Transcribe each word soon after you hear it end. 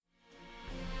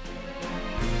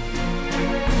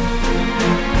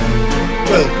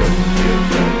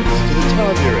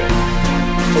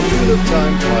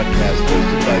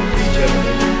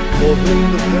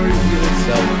until the very wheel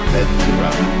itself bends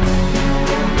around.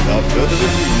 Without further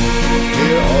ado,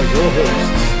 here are your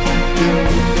hosts, Bill,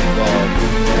 Rob,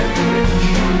 and Rich.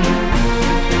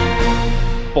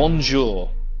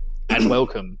 Bonjour, and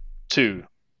welcome to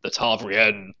the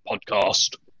Tavrienne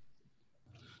podcast.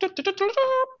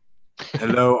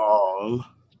 Hello, all.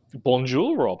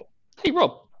 Bonjour, Rob. Hey,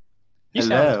 Rob.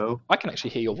 Hello. I can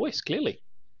actually hear your voice clearly.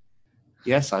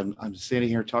 Yes, I'm sitting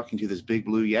here talking to this big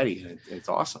blue Yeti, and it's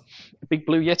awesome. Big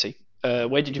Blue Yeti.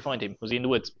 Where did you find him? Was he in the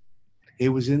woods? It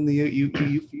was in the you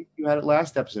had it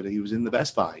last episode. He was in the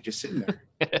Best Buy, just sitting there.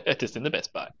 Just in the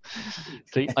Best Buy.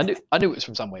 See, I knew it was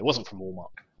from somewhere. It wasn't from Walmart.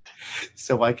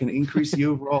 So I can increase the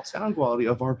overall sound quality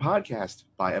of our podcast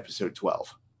by episode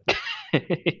 12.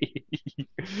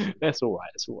 That's all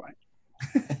right. That's all right.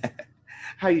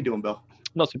 How you doing, Bill?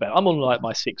 Not too bad. I'm on like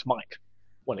my sixth mic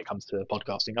when it comes to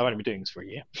podcasting. I've only been doing this for a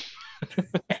year.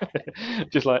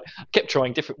 Just like kept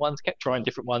trying different ones,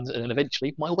 and then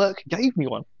eventually my work gave me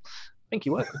one. Thank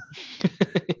you, work.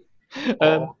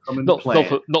 Not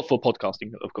for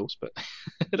podcasting, of course, but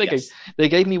they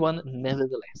gave me one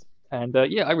nevertheless. And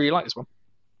yeah, I really like this one.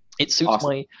 It suits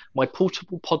Awesome. my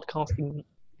portable podcasting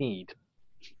need.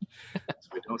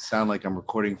 So it don't sound like I'm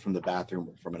recording from the bathroom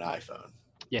or from an iPhone.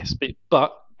 Yes,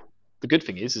 but the good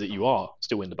thing is that you are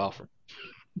still in the bathroom.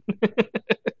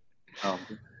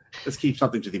 Let's keep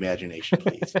something to the imagination,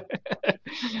 please.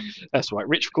 That's right.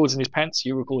 Rich records in his pants.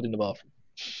 You record in the bathroom.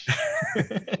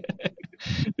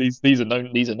 These are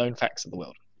known facts of the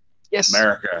world. Yes,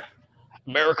 America.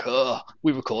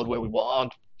 We record where we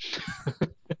want.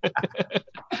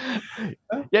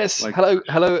 Yes.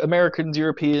 Hello, Americans,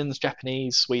 Europeans,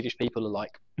 Japanese, Swedish people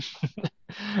alike,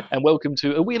 and welcome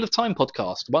to a Wheel of Time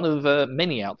podcast, one of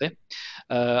many out there.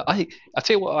 I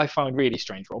tell you what I find really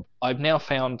strange, Rob. I've now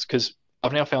found 4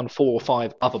 or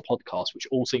 5 other podcasts which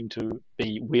all seem to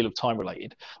be Wheel of Time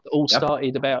related. That all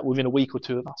started about within a week or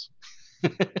two of us.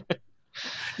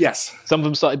 Yes. Some of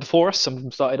them started before us, some of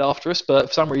them started after us, but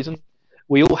for some reason,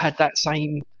 we all had that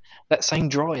same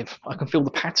drive. I can feel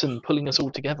the pattern pulling us all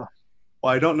together.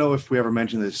 Well, I don't know if we ever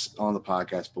mentioned this on the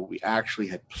podcast, but we actually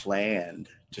had planned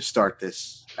to start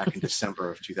this back in December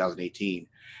of 2018.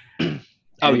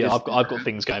 Oh yeah, I've got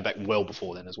things going back well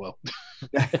before then as well.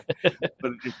 But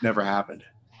it just never happened.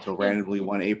 So randomly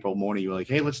one April morning, you were like,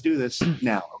 hey, let's do this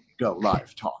now. Go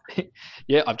live, talk.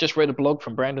 Yeah, I've just read a blog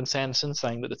from Brandon Sanderson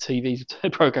saying that the TV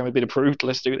program had been approved.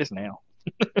 Let's do this now.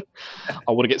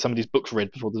 I want to get some of these books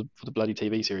read before the bloody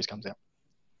TV series comes out.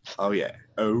 Oh yeah.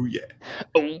 Oh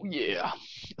yeah.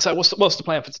 So what's the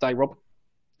plan for today, Rob?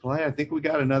 Well, I think we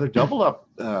got another double up.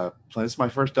 This is my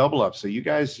first double up. So you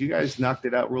guys knocked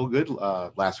it out real good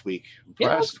last week.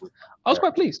 Impressed. I was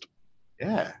quite pleased.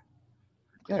 Yeah,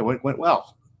 it went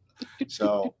well.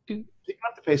 So picking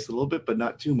up the pace a little bit, but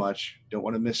not too much. Don't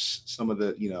want to miss some of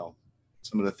the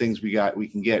things we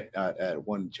can get at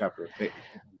one chapter.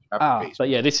 But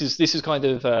yeah, this is kind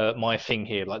of my thing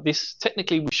here. Like this,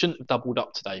 technically, we shouldn't have doubled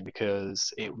up today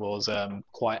because it was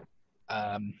quite.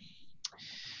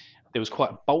 There was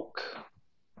quite a bulk.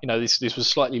 This was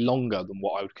slightly longer than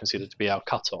what I would consider to be our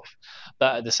cutoff.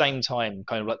 But at the same time,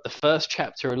 kind of like the first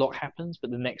chapter, a lot happens,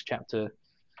 but the next chapter,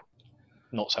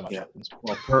 not so much happens.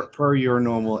 Well, per your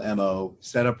normal MO,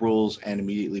 set up rules and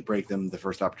immediately break them the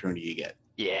first opportunity you get.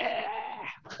 Yeah.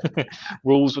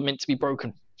 Rules were meant to be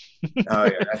broken. Oh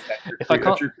yeah, that's your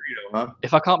credo, huh?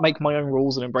 If I can't make my own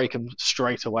rules and then break them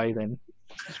straight away, then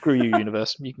screw you,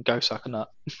 universe. You can go suck a nut.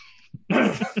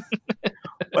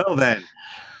 Well then,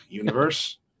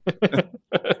 universe.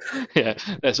 Yeah,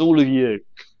 that's all of you,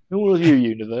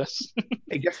 universe.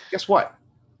 Hey, guess what?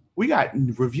 We got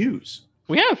reviews.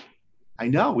 We have. I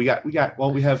know we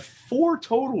have 4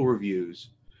 total reviews.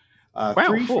 Wow,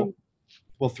 3 4.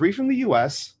 from 3 from the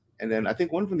US, and then I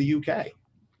think 1 from the UK.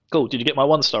 Cool. Did you get my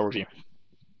 1-star review?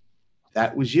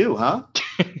 That was you, huh?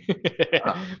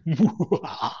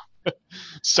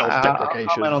 Self-deprecation.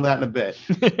 I'll comment on that in a bit.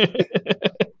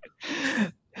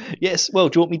 Yes. Well,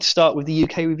 do you want me to start with the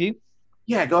UK review?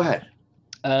 Yeah, go ahead.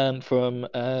 From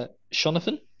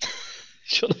Jonathan.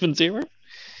 Jonathan Zero.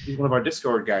 He's one of our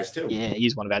Discord guys too. Yeah,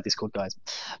 he's one of our Discord guys.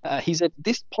 He said,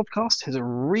 "This podcast has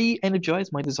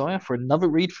re-energized my desire for another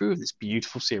read-through of this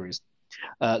beautiful series.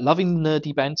 Loving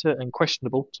nerdy banter and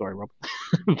questionable, sorry, Rob,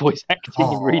 voice acting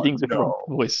and readings of Rob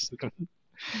voice.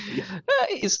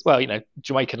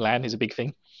 Jamaican land is a big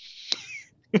thing.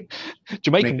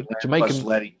 Jamaican plus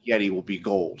Yeti will be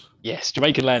gold. Yes,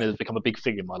 Jamaican land has become a big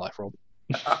thing in my life, Rob.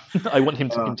 I want him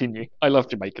to continue. I love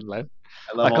Jamaican land.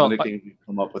 I love all the nicknames you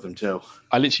come up with him too.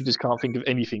 I literally just can't think of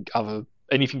anything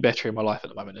better in my life at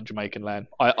the moment than Jamaican land.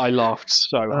 I laughed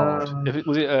so hard.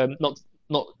 Was it not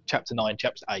not chapter 9,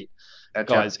 chapter 8. That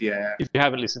Guys, yeah. if you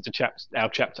haven't listened to our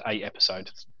chapter 8 episode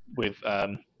with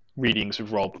readings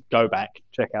with Rob, go back,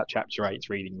 check out chapter 8's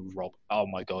reading with Rob. Oh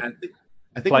my god.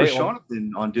 I think it was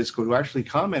Jonathan on Discord who actually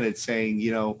commented saying,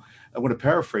 you know, I want to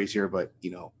paraphrase here, but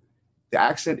you know, the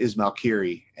accent is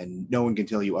Malkiri, and no one can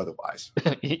tell you otherwise.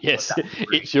 Yes,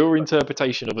 it's your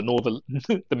interpretation of the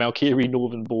Malkiri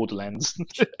Northern Borderlands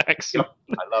accent.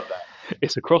 Yep, I love that.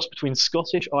 It's a cross between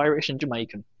Scottish, Irish, and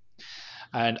Jamaican,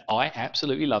 and I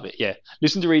absolutely love it. Yeah,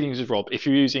 listen to readings with Rob if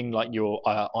you're using like your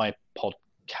iPod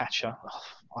catcher. Oh,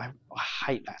 I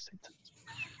hate that sentence.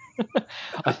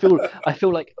 I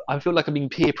feel like I'm being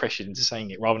peer pressured into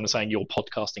saying it rather than saying your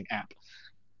podcasting app.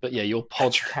 But yeah, your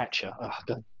pod catcher.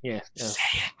 Yeah. Say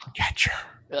it, catcher.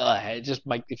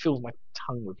 It fills my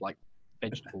tongue with like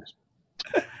vegetables.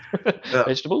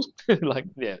 Vegetables? Like,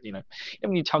 yeah, you know,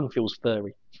 when your tongue feels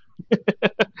furry.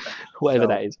 Whatever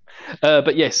that is.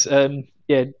 But yes,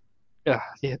 yeah.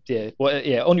 Well,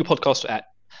 yeah, on your podcast app,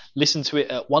 listen to it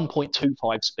at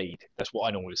 1.25 speed. That's what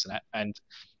I normally listen at. And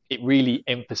it really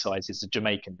emphasizes the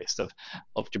Jamaican-ness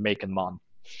of Jamaican man.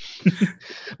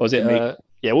 Was it?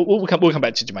 Yeah, we'll come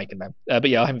back to Jamaican now. But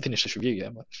yeah, I haven't finished this review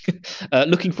yet.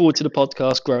 Looking forward to the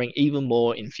podcast growing even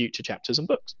more in future chapters and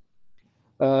books.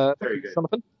 Very good.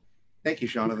 Jonathan? Thank you,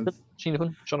 Jonathan.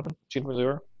 Jonathan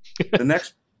Zero.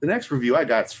 The next review I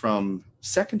got is from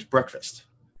Second Breakfast.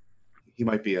 He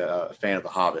might be a fan of The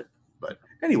Hobbit, but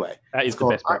anyway. That is the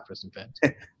best breakfast in fact.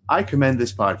 I commend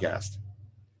this podcast.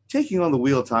 Taking on the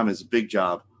Wheel of Time is a big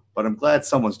job, but I'm glad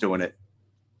someone's doing it.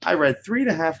 I read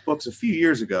 3.5 books a few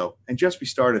years ago and just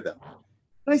restarted them.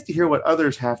 Nice to hear what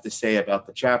others have to say about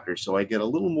the chapters so I get a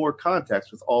little more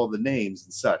context with all of the names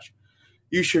and such.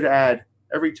 You should add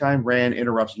every time Rand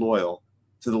interrupts Loyal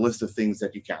to the list of things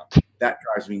that you count. That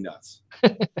drives me nuts.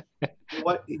 You know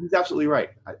what? He's absolutely right.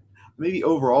 Maybe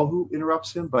overall who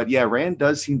interrupts him, but yeah, Rand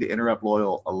does seem to interrupt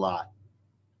Loyal a lot.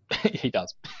 He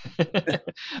does. But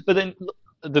then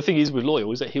the thing is with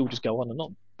Loyal is that he'll just go on and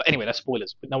on. But anyway, that's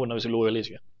spoilers. But no one knows who Loyal is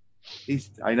yet.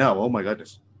 I know. Oh my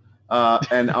goodness.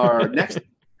 And our next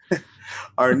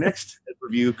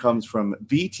review comes from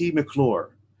B.T.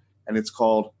 McClure, and it's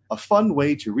called A Fun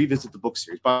Way to Revisit the Book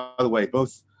Series. By the way,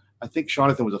 I think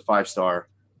Jonathan was a 5-star,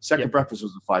 Second Breakfast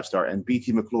was a 5-star, and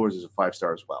B.T. McClure's is a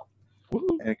 5-star as well.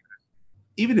 And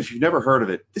even if you've never heard of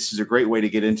it, this is a great way to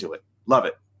get into it. Love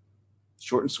it.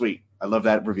 Short and sweet. I love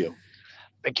that review.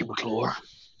 Thank you, McClure.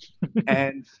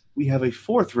 And we have a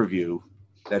 4th review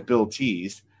that Bill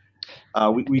teased.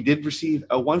 We did receive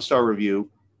a 1-star review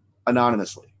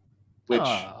anonymously, which,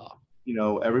 you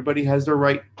know, everybody has their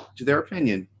right to their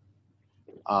opinion.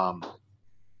 I'm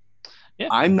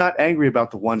not angry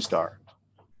about the 1-star,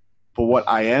 but what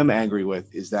I am angry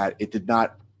with is that it did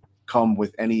not come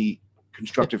with any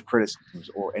constructive criticisms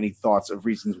or any thoughts of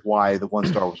reasons why the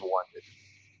 1-star was warranted.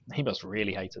 He must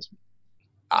really hate us.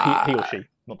 He or she,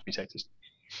 not to be sexist.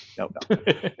 No.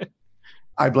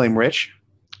 I blame Rich.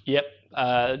 Yep.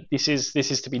 This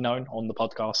is to be known on the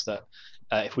podcast that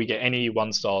if we get any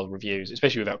 1-star reviews,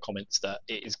 especially without comments, that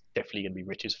it is definitely going to be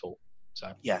Rich's fault.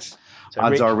 So yes,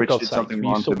 odds are Rich did something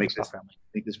wrong to make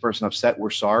this person upset. We're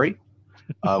sorry.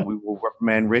 We will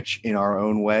reprimand Rich in our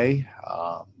own way.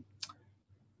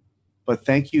 But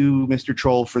thank you, Mr.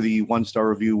 Troll, for the 1-star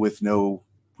review with no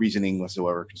reasoning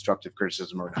whatsoever, constructive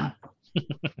criticism or not.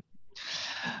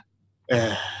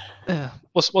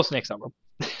 What's next up, Rob?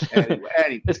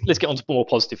 Anyway. Let's get on to more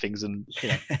positive things, and you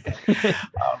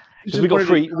know,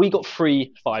 we got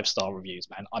 3 5-star reviews,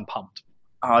 man. I'm pumped.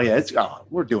 Oh yeah,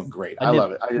 we're doing great. I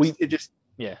love it.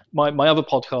 Yeah, my other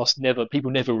podcast people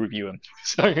never review them.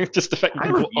 So just the fact that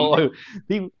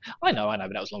people, I know,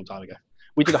 but that was a long time ago.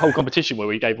 We did a whole competition where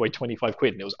we gave away 25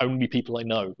 quid, and it was only people I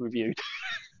know reviewed.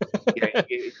 Yeah,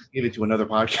 give it to another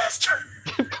podcaster.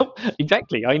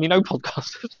 Exactly, I only know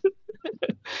podcasters.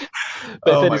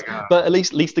 But at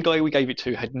least the guy we gave it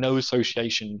to had no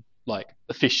association, like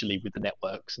officially, with the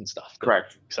networks and stuff.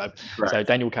 Correct. So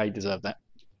Daniel K deserved that.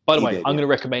 By the way, I'm going to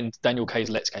recommend Daniel K's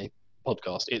Let's K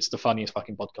podcast. It's the funniest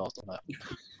fucking podcast on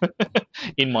earth,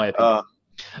 in my opinion.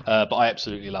 But I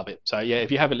absolutely love it. So yeah,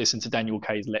 if you haven't listened to Daniel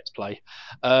K's Let's Play,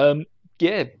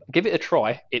 yeah, give it a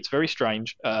try. It's very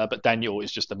strange, but Daniel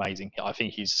is just amazing. I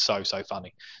think he's so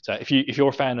funny. So if you're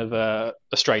a fan of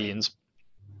Australian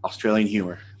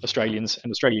humor,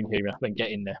 then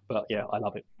get in there. But yeah, I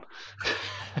love it.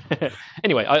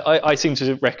 Anyway, I seem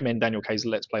to recommend Daniel K's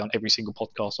Let's Play on every single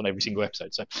podcast, on every single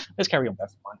episode. So let's carry on.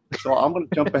 That's fine. So I'm going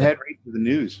to jump ahead right to the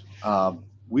news.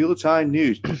 Wheel of Time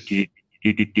news. All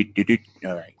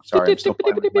right. Sorry, I'm still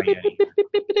playing with my Yeti.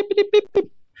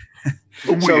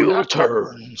 The wheel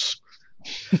turns.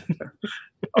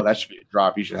 Oh, that should be a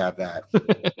drop. You should have that.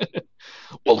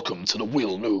 Welcome to the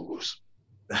Wheel News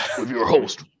with your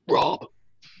host, Rob.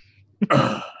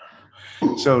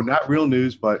 So, not real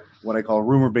news, but what I call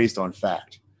rumor based on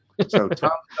fact. So,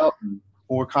 Tom Felton,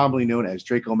 more commonly known as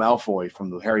Draco Malfoy from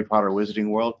the Harry Potter Wizarding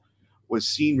World, was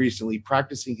seen recently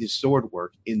practicing his sword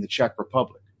work in the Czech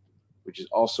Republic, which is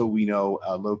also, we know,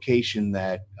 a location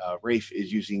that Rafe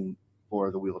is using for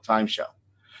the Wheel of Time show.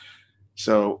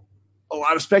 So, a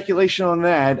lot of speculation on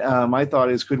that. My thought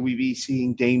is, could we be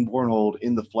seeing Dane Bornhold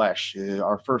in the flesh,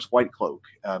 our first White Cloak,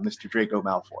 Mr. Draco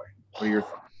Malfoy? What are your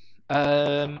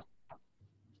thoughts?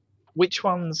 Which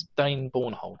one's Dane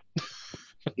Bornhold?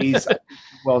 He's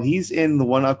in the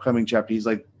one upcoming chapter. He's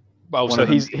like, so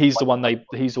he's the one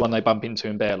they bump into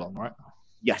in Baerlon, right?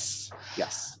 Yes.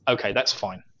 Okay, that's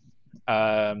fine.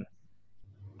 That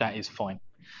is fine.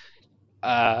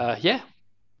 Yeah.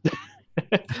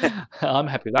 I'm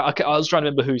happy with that. I was trying to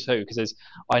remember who's who because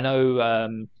I know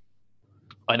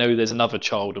there's another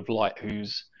Child of Light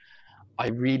who's I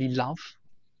really love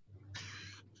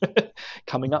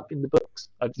coming up in the books.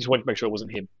 I just wanted to make sure it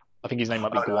wasn't him. I think his name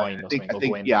might be Gawain or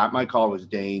something. Yeah, my call was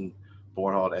Dane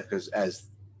Bornhold because as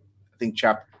I think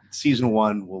season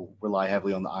 1 will rely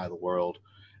heavily on the Eye of the World,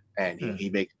 and he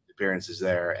makes appearances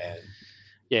there. And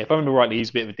yeah, if I remember rightly, he's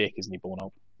a bit of a dick, isn't he,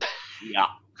 Bornhold? Yeah.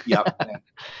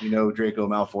 Draco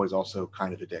Malfoy is also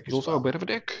kind of a dick. He's also a bit of a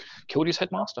dick. Killed his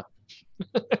headmaster.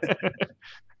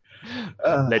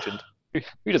 Legend.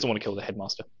 Who doesn't want to kill the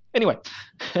headmaster? Anyway,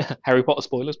 Harry Potter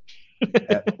spoilers.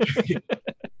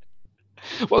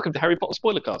 Welcome to Harry Potter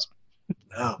spoiler cast.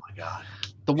 Oh my god.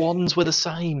 The wands were the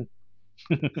same.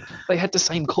 They had the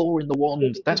same core in the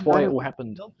wand. That's why it all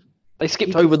happened. They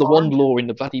skipped over the wand lore in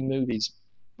the bloody movies.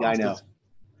 Yeah, I know.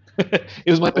 It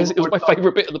was my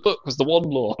favorite bit of the book was the wand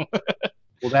lore.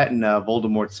 Well, that and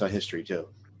Voldemort's history too.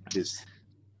 Is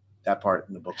that part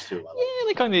in the books too?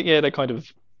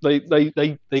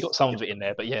 They got some of it in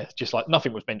there, but yeah, just like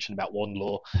nothing was mentioned about wand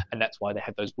lore, and that's why they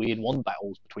had those weird wand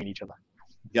battles between each other.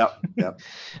 Yep. Yeah.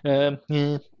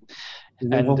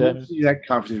 And we'll see that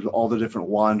conversation with all the different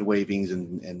wand wavings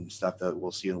and stuff that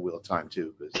we'll see in the Wheel of Time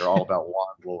too, because they're all about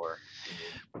wand lore.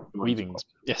 Weavings.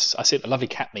 Yes, I see a lovely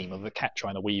cat meme of a cat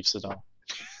trying to weave Sadar.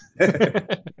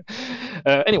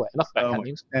 Anyway, enough about cat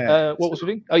memes. What was we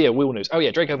doing? Oh yeah, Wheel News. Oh yeah,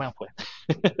 Draco Malfoy.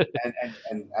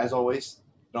 and as always,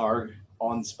 Narg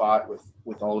on spot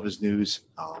with all of his news,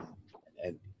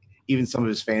 and even some of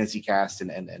his fantasy cast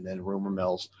and rumor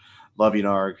mills. Love you,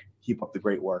 Narg. Keep up the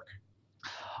great work.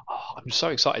 Oh, I'm so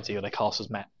excited to hear they cast as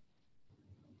Matt.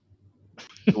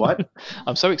 What?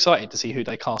 I'm so excited to see who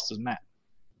they cast as Matt.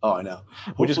 Oh, I know.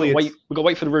 We're just gonna wait. We've got to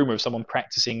wait for the rumor of someone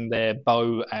practicing their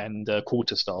bow and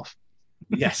quarterstaff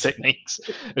techniques.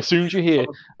 As soon as you hear,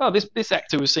 this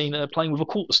actor was seen playing with a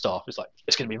quarterstaff, it's like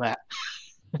it's going to be Matt.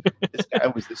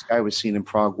 This guy was seen in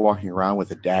Prague walking around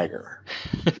with a dagger,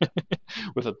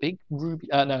 with a big ruby.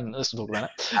 No, let's not talk about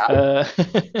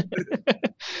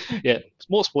that. Yeah,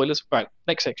 more spoilers. Right,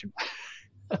 next section.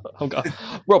 Oh God,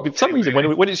 Rob. For some reason,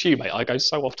 when it's you, mate, I go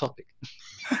so off topic.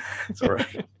 It's all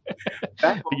right.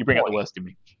 You bring out the worst in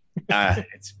me.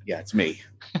 It's me.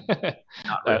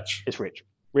 Not Rich. It's Rich.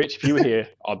 Rich, if you were here,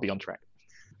 I'd be on track.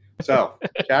 So,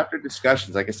 chapter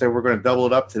discussions. Like I said, we're going to double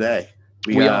it up today.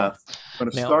 We are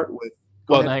going to start with.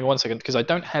 Well, hang on 1 second, because I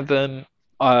don't have them.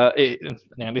 Now,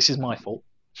 this is my fault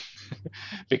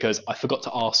because I forgot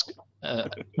to ask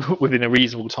within a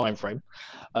reasonable time frame,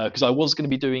 because I was going to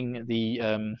be doing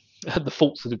the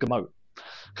faults of the Gamote.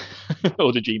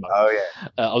 Or the Gmote. Oh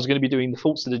yeah. I was going to be doing the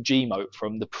faults of the Gmote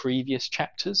from the previous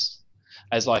chapters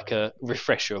as like a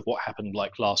refresher of what happened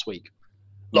like last week.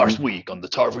 Last week on the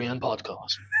Tarvrian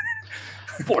podcast.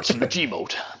 Faults of the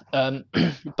Gmote.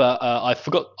 But I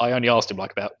forgot. I only asked him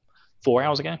like about 4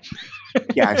 hours ago.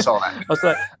 Yeah, I saw that. I was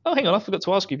like, oh, hang on, I forgot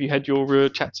to ask you if you had your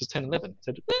chapters 10 and 11. I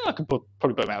said, I could probably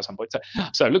put them out at some point.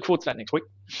 So look forward to that next week.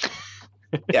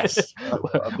 Yes,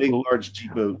 a big, large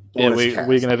Gmote. Yeah, we're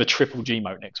going to have a triple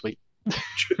Gmote next week.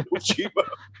 Triple Gmote.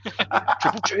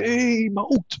 Triple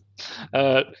Gmote.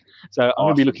 So I'm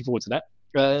going to be looking forward to that.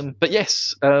 But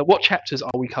yes, what chapters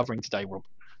are we covering today, Rob?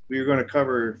 We are going to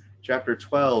cover chapter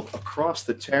 12, Across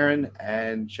the Terran,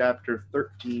 and chapter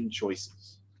 13,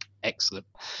 Choices. Excellent.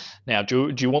 Now,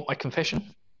 do you want my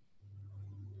confession?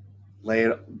 Lay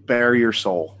it, bare your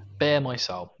soul. Bare my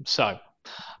soul. So,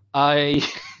 I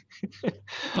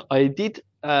did.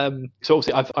 So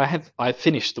obviously, I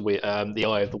finished the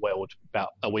Eye of the World about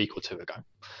a week or two ago,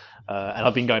 and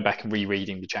I've been going back and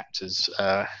rereading the chapters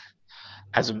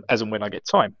as and when I get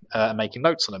time, and making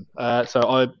notes on them. So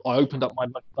I opened up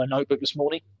my notebook this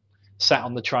morning, sat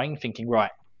on the train, thinking,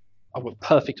 right, I've got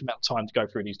perfect amount of time to go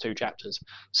through these 2 chapters.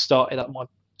 Started up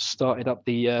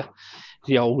the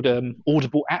old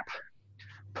Audible app,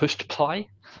 pushed play,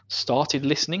 started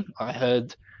listening. I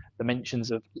heard the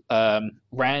mentions of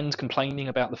Rand complaining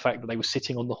about the fact that they were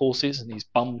sitting on the horses and he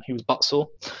was butt sore.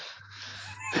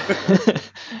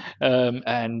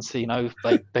 And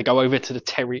they go over to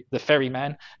the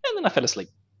ferryman, and then I fell asleep.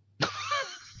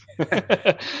 So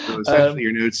essentially,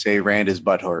 your notes say Rand is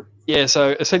butthurt. Yeah,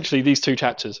 so essentially these 2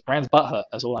 chapters, Rand's butthurt.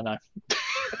 That's all I know.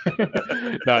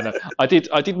 No, I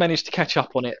did manage to catch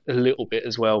up on it a little bit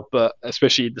as well, but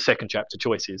especially the second chapter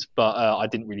choices. But I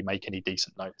didn't really make any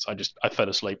decent notes. I fell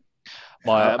asleep.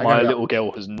 My little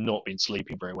girl has not been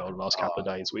sleeping very well the last couple of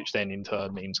days, which then in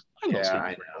turn means I'm not sleeping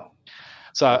very well.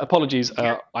 So apologies.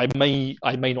 I may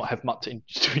not have much to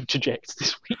interject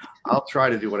this week. I'll try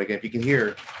to do what I can. If you can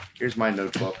hear, here's my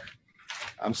notebook.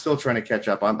 I'm still trying to catch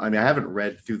up. I haven't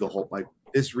read through the whole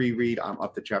this reread. I'm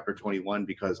up to chapter 21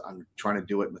 because I'm trying to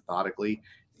do it methodically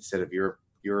instead of your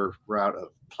route of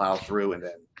plow through and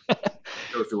then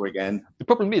go through again. The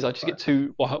problem is I just get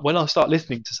to when I start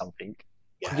listening to something.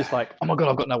 I'm just like, oh my god,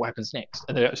 I've got to know what happens next,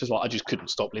 and then it's just like I just couldn't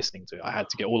stop listening to it. I had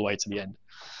to get all the way to the end.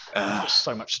 There's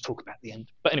so much to talk about at the end,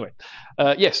 but anyway,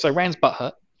 yes. So Rand's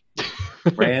butthurt.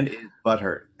 Rand is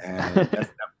butthurt, and that's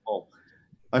inevitable.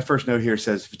 My first note here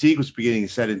says fatigue was beginning to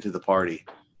set into the party,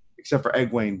 except for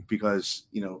Egwene because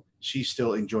she's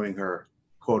still enjoying her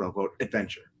quote unquote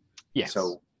adventure. Yes.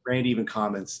 So Rand even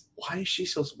comments, "Why is she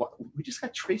so? We just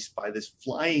got traced by this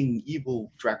flying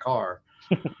evil Drakkar."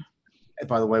 And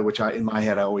by the way, which in my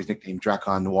head I always nicknamed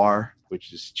Drakon Noir,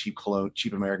 which is cheap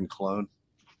American cologne.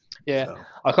 Yeah, so,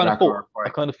 I kind of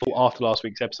thought after last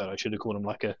week's episode I should have called him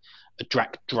like a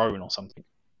Drak drone or something.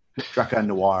 Drakon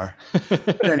Noir.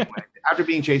 But anyway, after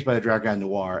being chased by the Drakon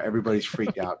Noir, everybody's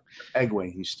freaked out.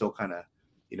 Egwene, who's still kind of,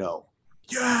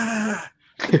 yeah,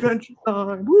 adventure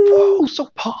time. Woo! Oh, so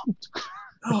pumped.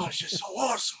 Oh, it's just so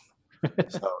awesome.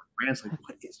 So Rand's like,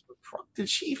 what is the problem? Did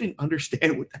she even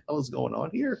understand what the hell is going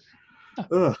on here?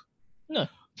 No. So,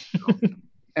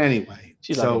 anyway,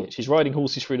 she's riding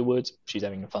horses through the woods. She's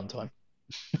having a fun time.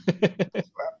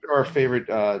 After our favorite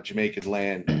Jamaican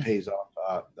land pays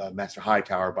off, Master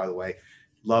Hightower, by the way,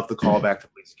 love the callback to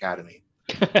Police Academy.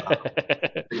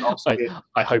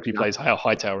 I hope he plays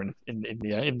Hightower in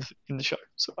the show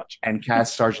so much. And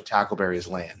cast Sergeant Tackleberry as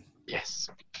Lan. Yes.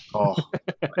 Oh.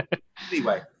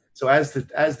 Anyway, so as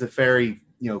the ferry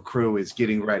crew is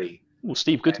getting ready. Well,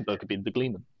 Steve Guttenberg could be the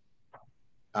Gleeman.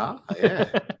 Ah, yeah.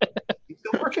 He's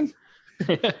still working.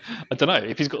 I don't know.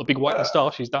 If he's got a big white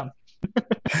moustache, he's done.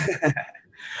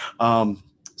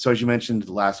 So as you mentioned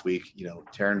last week,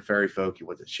 Terran fairy folk, you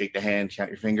want to shake the hand, count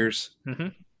your fingers. Mm-hmm.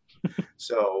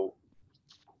 So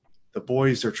the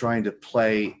boys are trying to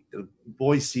play. The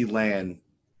boys see Lan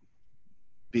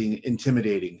being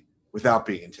intimidating without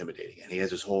being intimidating, and he has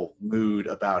this whole mood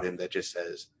about him that just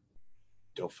says,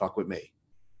 "Don't fuck with me."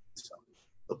 So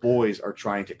the boys are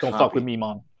trying to don't fuck with me,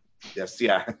 Mom. Yes,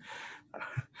 yeah.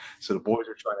 So the boys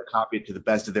are trying to copy it to the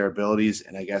best of their abilities,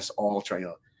 and I guess all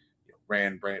trying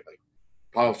Rand, like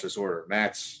polished his order.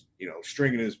 Matt's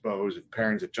stringing his bows, and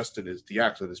Perrin's adjusting the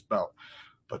axe of his bow.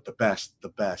 But the best.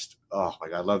 Oh my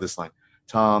god, I love this line.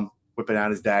 Tom whipping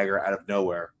out his dagger out of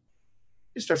nowhere.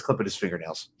 He starts clipping his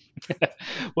fingernails.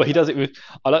 Well, he does it with.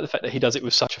 I like the fact that he does it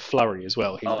with such a flurry as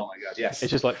well. Oh my god, yes!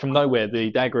 It's just like from nowhere,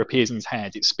 the dagger appears in his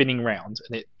hand. It's spinning round,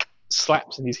 and it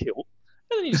slaps in his heel.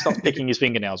 And then he just starts picking his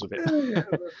fingernails with it.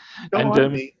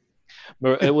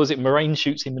 And was it Moraine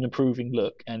shoots him an approving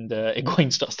look, and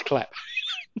Egwene starts to clap.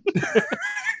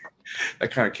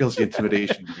 That kind of kills the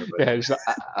intimidation. Yeah, it's like,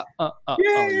 oh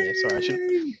yeah,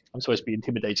 sorry, I'm supposed to be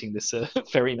intimidating this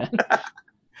ferryman.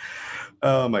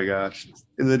 Oh my gosh!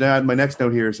 And then my next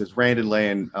note here says Rand and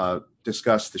Lan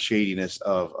discuss the shadiness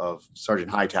of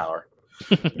Sergeant Hightower,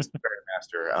 the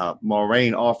ferrymaster.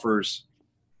 Moraine offers.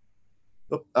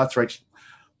 Oh, that's right.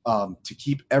 To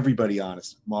keep everybody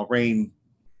honest, Moraine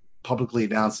publicly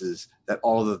announces that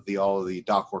all of the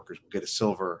dock workers will get a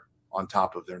silver on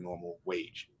top of their normal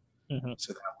wage. Mm-hmm.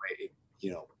 So that way,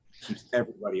 it keeps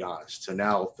everybody honest. So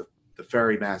now the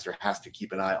ferry master has to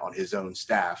keep an eye on his own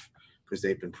staff because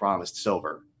they've been promised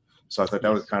silver. So I thought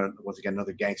that was kind of once again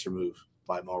another gangster move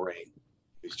by Moraine.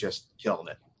 He's just killing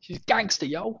it. She's gangster,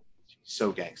 yo. She's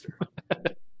so gangster.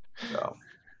 So.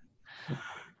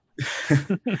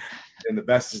 And the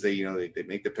best is they they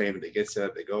make the payment, they get set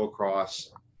up, they go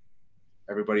across,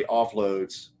 everybody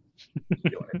offloads.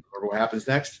 Remember what happens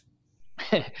next?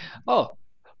 Oh,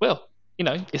 well,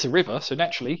 it's a river, so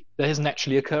there's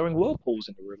naturally occurring whirlpools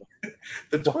in the river.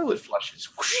 The toilet flushes.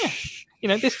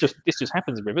 Yeah. This just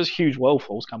happens in rivers. Huge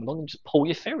whirlpools come along and just pull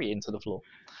your ferry into the floor.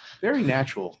 very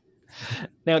natural.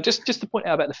 Now, just to point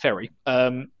out about the ferry,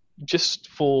 just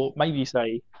for maybe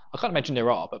say, I can't imagine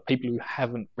there are, but people who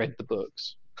haven't read the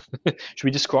books, should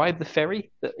we describe the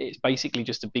ferry? That it's basically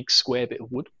just a big square bit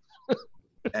of wood.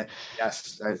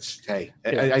 Yes, that's hey.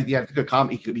 Yeah. I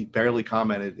think he barely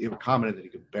commented. He commented that he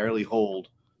could barely hold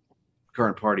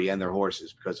current party and their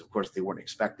horses because, of course, they weren't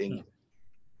expecting,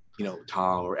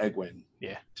 Tom or Egwene.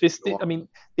 Yeah, I mean,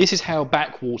 this is how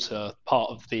backwater part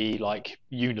of the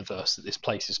universe that this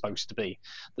place is supposed to be.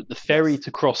 That the ferry to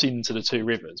cross into the two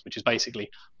rivers, which is basically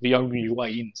the only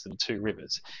way into the two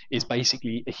rivers, is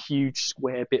basically a huge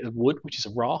square bit of wood, which is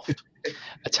a raft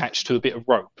attached to a bit of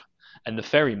rope, and the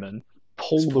ferrymen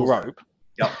pull the rope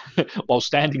while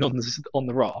standing on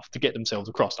the raft to get themselves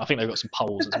across. I think they've got some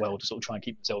poles as well to sort of try and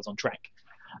keep themselves on track.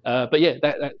 But yeah,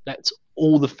 that's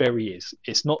all the ferry is.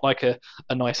 It's not like a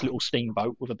nice little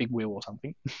steamboat with a big wheel or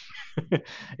something.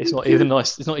 It's not even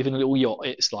nice. It's not even a little yacht.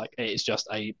 It's just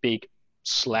a big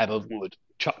slab of wood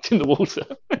chucked in the water.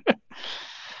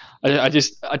 I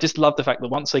just love the fact that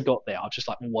once they got there, I was just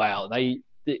like, wow,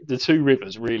 the two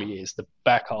rivers really is the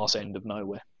back arse end of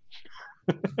nowhere.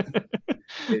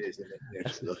 It is.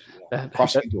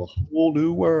 Crossing into a whole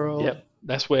new world. Yeah,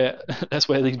 that's where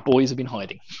these boys have been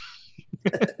hiding.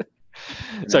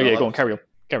 So yeah, go on, carry on.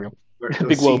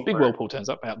 Big whirlpool turns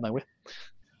up out of nowhere.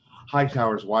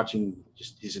 Hightower's watching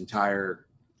just his entire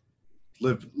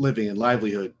living and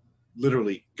livelihood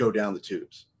literally go down the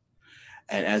tubes,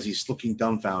 and as he's looking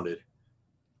dumbfounded,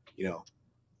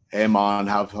 hey man,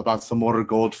 how about some more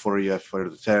gold for you for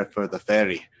the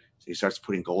ferry? So he starts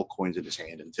putting gold coins in his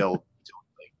hand until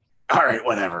like, all right,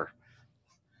 whatever.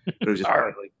 But it was just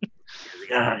like,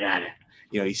 oh, got it.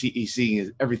 He's seeing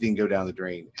everything go down the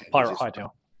drain. Pirate Hightower.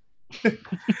 He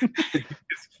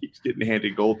just keeps getting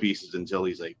handed gold pieces until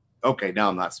he's like, okay, now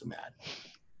I'm not so mad.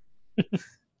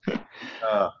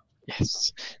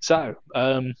 Yes. So,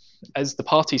 as the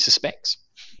party suspects,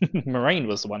 Moiraine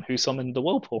was the one who summoned the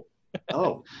whirlpool.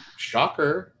 Oh,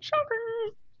 shocker.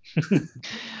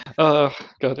 Oh,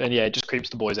 God. And yeah, it just creeps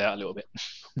the boys out a little bit.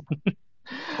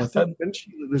 I have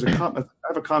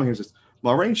a comment here that says,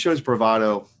 Moiraine shows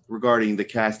bravado regarding the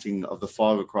casting of the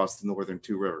fog across the northern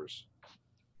two rivers.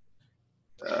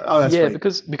 That's funny.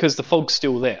 because the fog's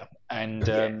still there,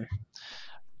 and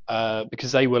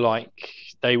because they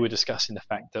were discussing the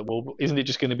fact that, well, isn't it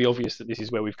just going to be obvious that this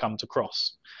is where we've come to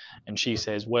cross? And she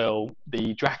says, well,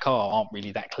 the Drakkar aren't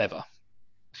really that clever,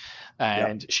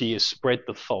 and she has spread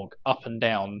the fog up and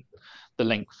down the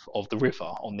length of the river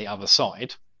on the other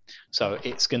side. So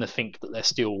it's going to think that they're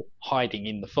still hiding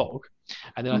in the fog.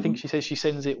 And then I think she says she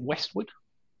sends it westward,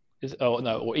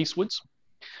 or eastwards.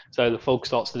 So the fog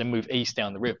starts to then move east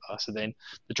down the river. So then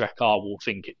the Drakkar will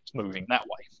think it's moving that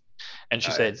way. And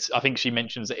she says, I think she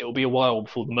mentions that it will be a while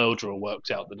before the Myrddraal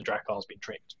works out that the Drakkar's been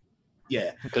tricked.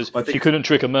 Yeah. Because she couldn't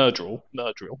trick a Myrddraal,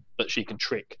 but she can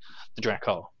trick the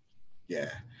Drakkar. Yeah.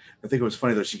 I think it was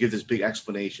funny, though. She gives this big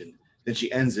explanation. Then she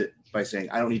ends it by saying,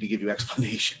 I don't need to give you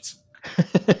explanations.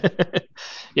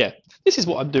 Yeah, this is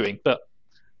what I'm doing, but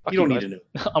you don't need to know.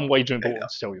 I'm way too important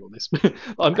to tell you all this.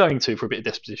 I'm going to for a bit of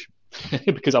disposition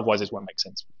because otherwise this won't make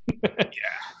sense.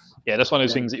 Yeah, that's one of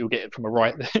those things that you'll get from a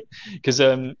right there. Because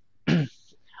I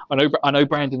know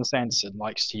Brandon Sanderson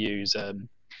likes to use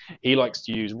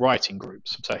writing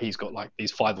groups. So he's got like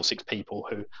these 5 or 6 people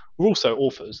who are also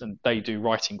authors, and they do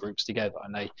writing groups together,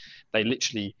 and they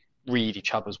literally read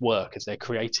each other's work as they're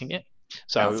creating it.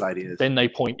 So then they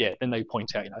point out,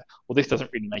 well, this doesn't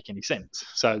really make any sense.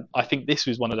 So I think this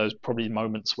was one of those probably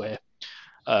moments where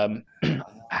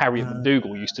Harriet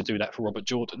McDougal used to do that for Robert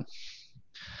Jordan.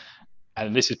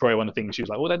 And this is probably one of the things she was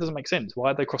like, well, that doesn't make sense.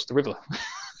 Why did they cross the river?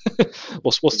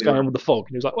 What's going on with the fog? And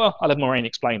he was like, well, I'll have Moiraine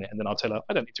explain it, and then I'll tell her,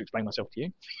 I don't need to explain myself to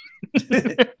you.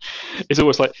 It's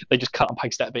almost like they just cut and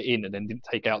paste that bit in and then didn't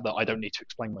take out that I don't need to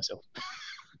explain myself.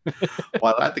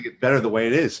 Well, I think it's better the way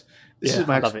it is. This is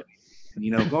my I love it.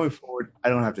 Going forward, I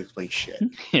don't have to explain shit.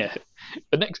 Yeah.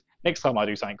 But next time I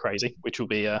do something crazy, which will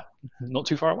be not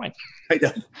too far away. I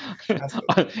know.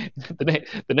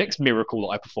 The next miracle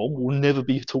that I perform will never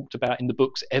be talked about in the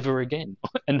books ever again.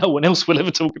 And no one else will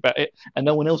ever talk about it, and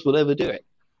no one else will ever do it.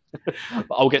 But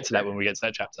I'll get to that when we get to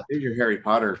that chapter. Here's your Harry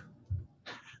Potter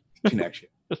connection.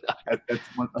 That's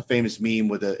a famous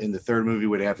meme in the third movie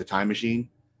where they have the time machine.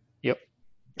 Yep.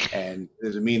 And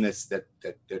there's a meme that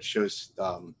shows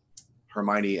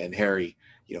Hermione and Harry,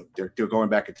 they're going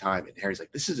back in time, and Harry's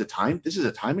like, this is a time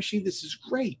machine, this is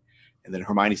great. And then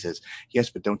Hermione says, yes,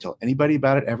 but don't tell anybody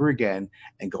about it ever again,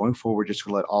 and going forward, just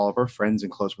gonna let all of our friends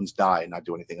and close ones die and not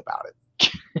do anything about it.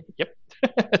 Yep.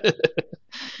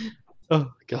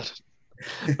 Oh God.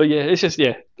 But yeah, it's just,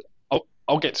 I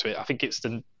I'll get to it. I think it's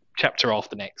the chapter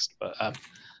after next, but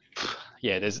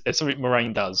yeah, there's something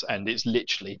Moraine does, and it's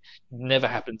literally never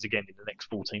happens again in the next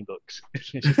 14 books. It's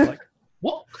just like,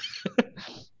 what?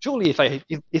 Surely if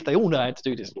they all know how to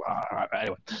do this,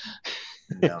 anyway.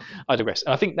 Yeah. I digress.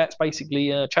 And I think that's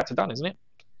basically chapter done, isn't it?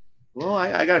 Well,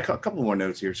 I got a couple more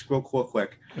notes here. Scroll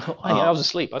quick. I was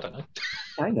asleep. I don't know.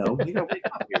 I know. You got to wake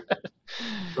up here.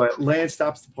 But Lan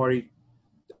stops the party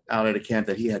out at a camp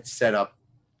that he had set up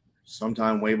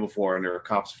sometime way before under a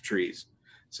copse of trees.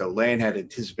 So Lan had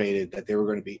anticipated that they were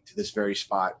going to be to this very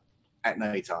spot at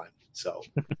nighttime. So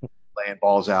Lan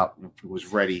balls out and was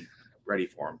ready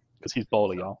for him. Because he's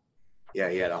baller, y'all. Yeah,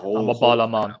 he had a whole. I'm a baller,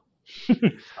 man.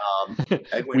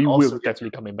 Egwene We also will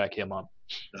definitely coming back here, man.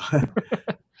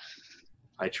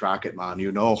 I track it, man.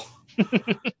 You know.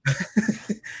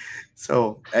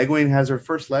 So Egwene has her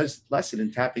first lesson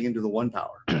in tapping into the one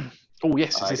power. Oh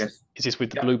yes, is this with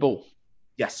the blue ball?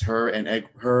 Yes, her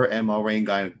and Moraine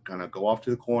gonna go off to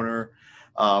the corner.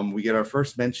 We get our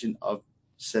first mention of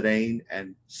Sedaine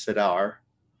and Sadar.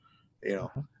 You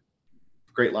know,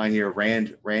 great line here.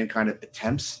 Rand kind of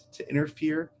attempts to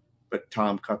interfere, but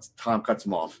Tom cuts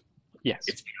him off. Yes,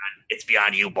 it's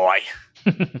beyond you, boy.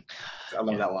 I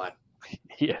love that line.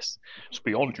 Yes, it's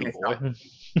beyond you, boy.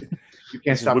 You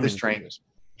can't stop this train.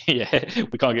 Yeah,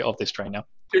 we can't get off this train now.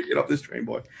 Get off this train,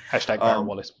 boy. Hashtag Baron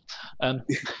Wallace.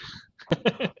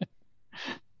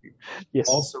 Yes.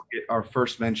 Also get our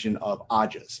first mention of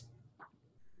Ajas.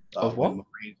 Of what? Kind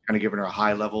of giving her a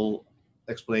high-level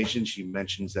explanation. She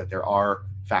mentions that there are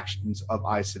factions of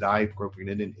Aes Sedai broken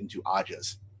into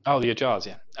Ajas. Oh, the Ajars,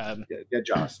 yeah.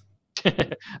 Ajars.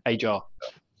 Ajar.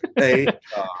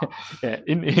 Yeah,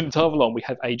 in Tarvalon, we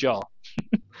have Ajar.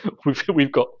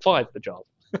 We've got 5 Ajars.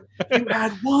 You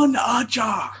had one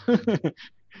Ajar.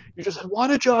 You just had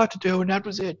one Ajar to do, and that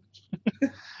was it.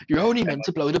 You're only meant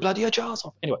to blow the bloody Ajars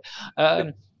off. Anyway.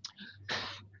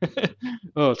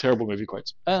 Oh, terrible movie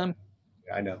quotes. I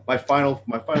know. My final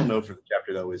note for the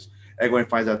chapter, though, is Egwene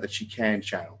finds out that she can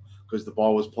channel because the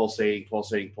ball was pulsating,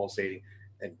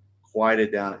 and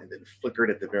quieted down and then flickered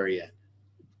at the very end.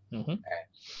 Mm-hmm. And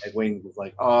Egwene was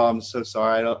like, "Oh, I'm so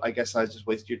sorry. I guess I just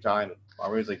wasted your time." And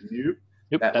Mario's like, "Nope.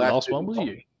 That last one was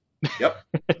you." Yep.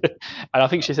 And I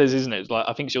think she says, isn't it? Like,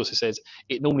 I think she also says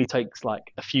it normally takes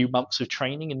like a few months of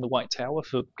training in the White Tower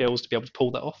for girls to be able to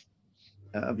pull that off.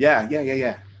 Yeah. And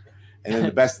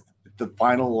then the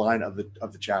final line of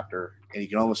the chapter, and you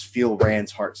can almost feel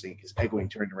Rand's heart sink as Egwene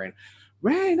turned to Rand.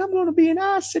 Rand, I'm going to be an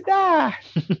Aes Sedai.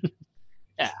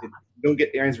 Yeah. You don't get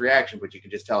Aaron's reaction, but you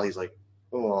can just tell he's like,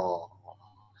 oh.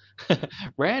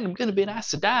 Rand, I'm going to be an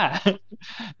Aes Sedai.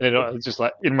 And it's just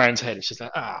like in Rand's head, it's just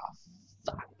like,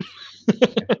 fuck.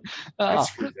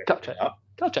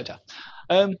 Gotcha.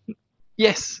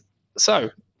 Yes.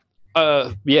 So,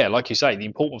 like you say, the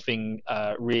important thing,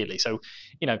 really. So,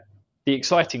 the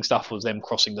exciting stuff was them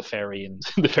crossing the ferry and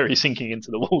the ferry sinking into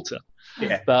the water.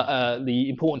 Yeah. But the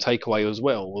important takeaway as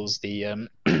well was the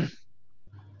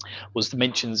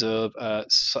mentions of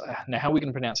now how are we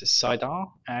going to pronounce it?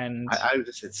 Saidar and I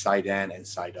just said Saidan and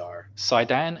Saidar.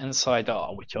 Saidan and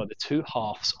Saidar, which are the 2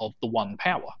 halves of the one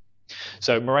power.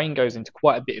 So Moraine goes into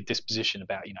quite a bit of disposition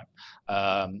about,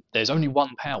 there's only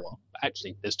one power.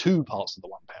 Actually, there's 2 parts of the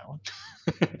one power.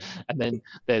 And then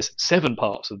there's 7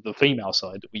 parts of the female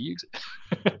side that we use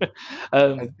it.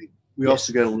 I think we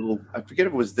also got a little, I forget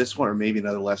if it was this one or maybe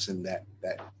another lesson that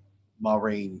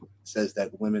Moraine says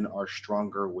that women are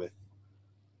stronger with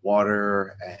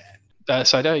water and...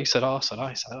 Saidar.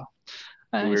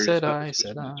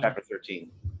 Chapter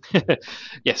 13.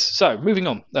 Yes, so moving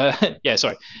on.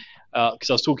 Sorry. Because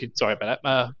I was talking, sorry about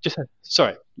that.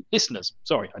 Sorry, listeners,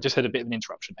 I just had a bit of an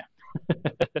interruption there.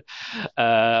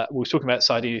 We were talking about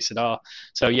Saidar.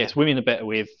 So yes, women are better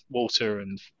with water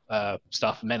and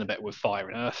stuff, and men are better with fire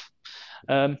and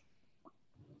earth.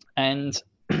 And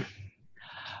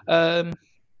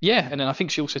then I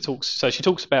think she also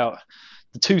talks about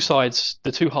the 2 sides,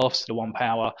 the 2 halves to the one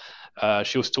power.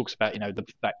 She also talks about, the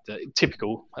fact that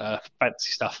typical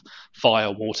fantasy stuff,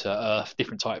 fire, water, earth,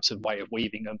 different types of way of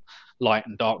weaving them, light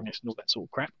and darkness and all that sort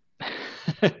of crap.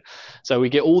 So we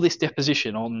get all this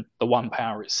deposition on the one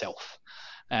power itself.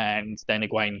 And then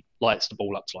Egwene lights the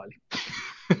ball up slightly.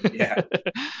 Yeah.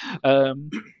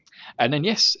 And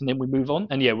then we move on.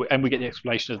 And we get the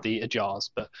explanation of the Ajars.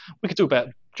 But we could talk about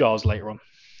jars later on.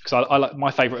 Because I like,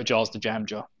 my favourite Ajar is the Jam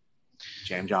Jar.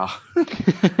 Jam Jar.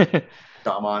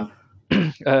 Daman.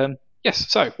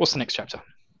 Yes. So, what's the next chapter?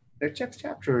 Next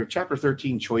chapter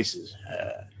 13, choices.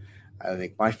 I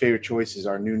think my favorite choices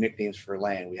are new nicknames for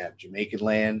land. We have Jamaican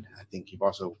land. I think you've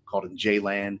also called him J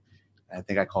Land. I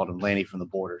think I called him Lanny from the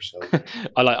border. So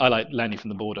I like Lanny from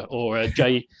the border, or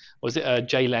Jay. Was it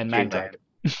Jaylan Mandrag?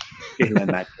 Jaylan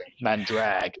Mandrag.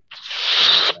 Mandrag.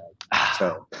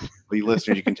 So, for you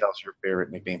listeners, you can tell us your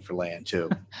favorite nickname for Lan too.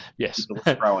 Yes.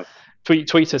 Growing.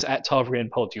 Tweet us at Tarvrian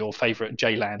Pod your favorite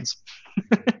Jaylans.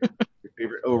 Your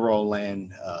favorite overall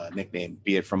Lan nickname,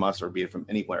 be it from us or be it from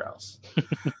anywhere else.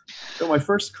 So my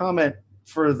first comment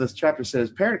for this chapter says,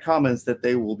 parent comments that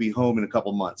they will be home in a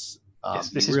couple months. Yes,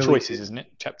 this is choices, isn't it?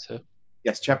 Chapter.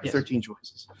 Yes, chapter 13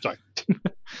 choices. Sorry.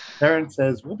 Parent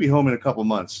says, we'll be home in a couple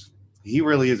months. He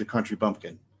really is a country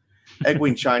bumpkin.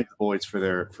 Egwene shines the boys for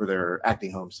their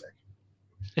acting homesick.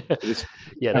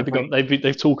 Yeah,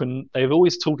 they've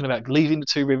always talking about leaving the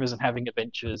Two Rivers and having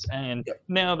adventures, and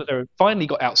now that they've finally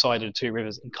got outside of the Two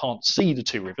Rivers and can't see the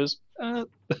Two Rivers, they're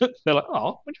like,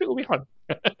 oh, when do you think we'll be home?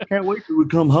 Can't wait till we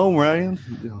come home, Ryan.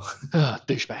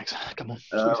 Douchebags, come on.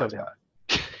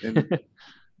 And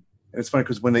it's funny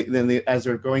because when as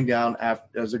they're going down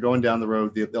the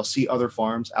road, they'll see other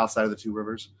farms outside of the Two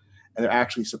Rivers, and they're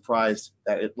actually surprised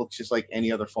that it looks just like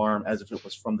any other farm, as if it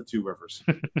was from the Two Rivers.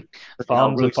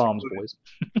 Farms and farms, boys.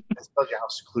 It tells you how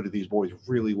secluded these boys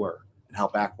really were, and how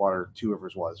backwater Two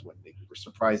Rivers was when they were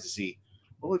surprised to see.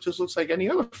 Well, it just looks like any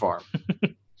other farm.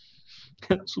 It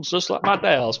looks just like my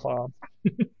dad's farm.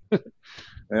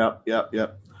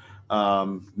 Yep.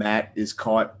 Matt is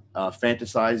caught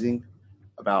fantasizing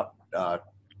about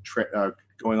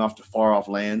going off to far off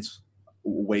lands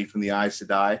away from the Aes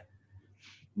Sedai.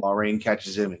 Moiraine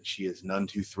catches him, and she is none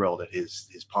too thrilled at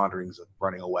his ponderings of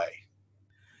running away.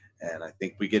 And I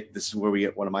think this is where we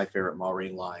get one of my favorite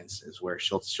Moiraine lines, is where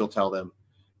she'll tell them,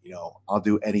 I'll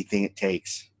do anything it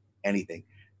takes, anything,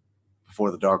 before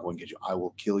the Dark One gets you. I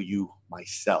will kill you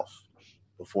myself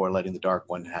before letting the Dark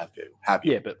One have you.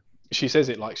 Yeah, but she says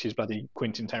it like she's bloody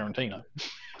Quentin Tarantino.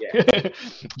 Yeah.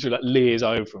 She like leers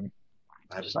over him.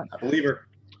 I believe her.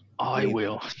 I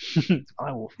will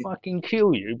fucking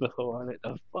kill you before I let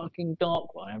the fucking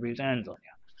Dark One have his hands on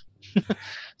you.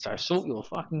 So sort your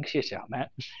fucking shit out, Matt.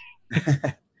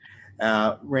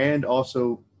 Rand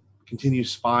also continues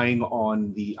spying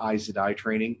on the Aes Sedai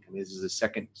training. I mean, this is the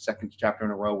second chapter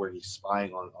in a row where he's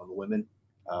spying on the women.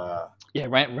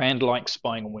 Rand likes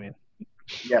spying on women.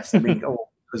 Yes, I mean,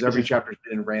 because every chapter is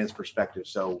in Rand's perspective,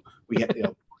 so we have,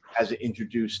 as it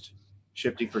introduced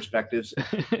shifting perspectives.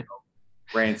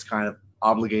 Rand's kind of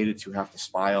obligated to have to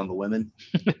spy on the women.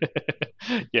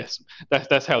 Yes,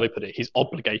 that's how they put it. He's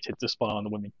obligated to spy on the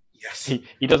women. Yes,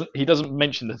 he doesn't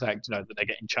mention the fact that they're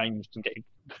getting changed and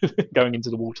going into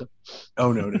the water.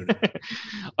 Oh no.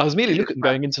 I was merely looking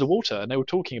going into the water, and they were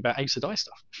talking about Aes Sedai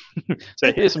stuff.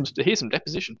 So here's some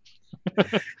deposition.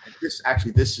 This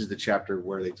is the chapter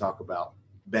where they talk about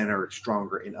men are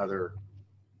stronger in other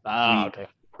okay.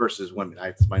 versus women.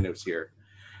 It's my notes here.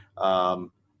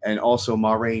 And also,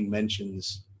 Moiraine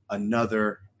mentions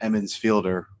another Emmons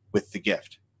Fielder with the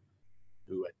gift.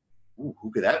 Who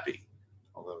could that be?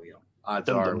 Although, odds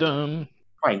are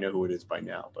probably know who it is by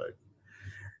now. But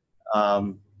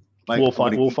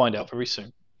we'll find out very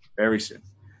soon. Very soon.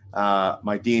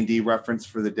 My D&D reference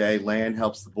for the day: Lan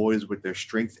helps the boys with their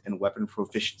strength and weapon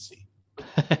proficiency.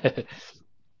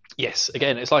 Yes,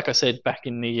 again, it's like I said back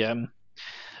in the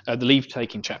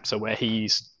leave-taking chapter where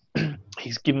he's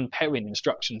given Perrin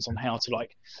instructions on how to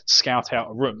scout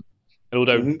out a room. And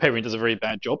although Perrin does a very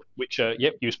bad job, which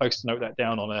you were supposed to note that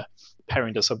down on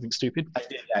Perrin does something stupid. I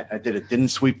did that. I did it. Didn't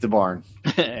sweep the barn.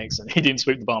 Excellent. He didn't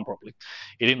sweep the barn properly.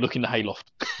 He didn't look in the hayloft.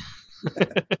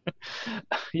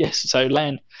 Yes, so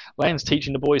Lan's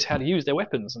teaching the boys how to use their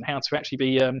weapons and how to actually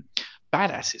be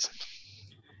badasses.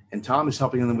 And Tom is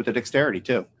helping them with the dexterity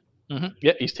too. Mm-hmm.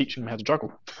 Yeah, he's teaching them how to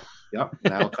juggle. Yep,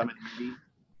 that'll come in handy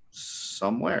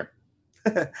somewhere.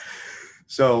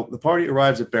 So the party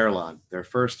arrives at Baerlon, their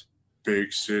first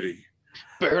big city.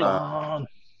 Baerlon,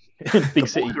 big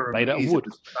city made out of wood.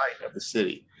 The size of the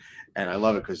city, and I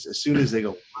love it because as soon as they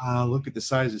go, "Wow, look at the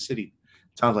size of the city,"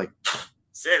 Tom's like,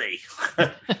 "City."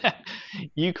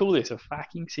 You call this a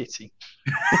fucking city?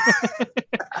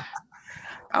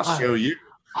 I'll show you.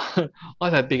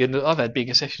 I've had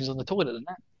bigger sessions on the toilet than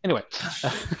that. Anyway.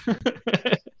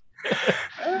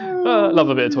 Love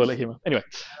a bit of toilet humor. Anyway,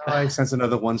 I sense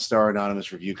another 1-star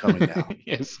anonymous review coming now.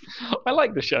 Yes, I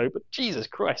like the show, but Jesus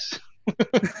Christ,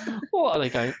 what are they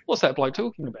going? What's that bloke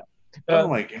talking about? Oh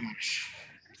my gosh!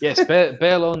 Yes,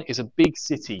 Baerlon is a big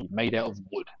city made out of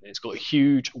wood. It's got a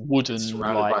huge wooden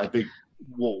surrounded by a big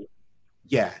wall.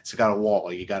 Yeah, it's got a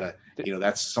wall. You gotta,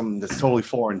 that's something that's totally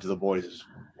foreign to the boys.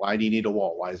 Why do you need a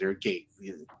wall? Why is there a gate?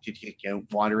 You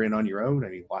can't wander in on your own. I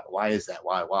mean, why is that?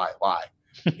 Why?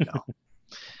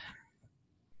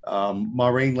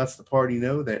 Moraine lets the party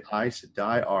know that Aes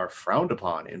Sedai are frowned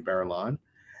upon in Baralon.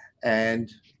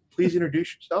 And please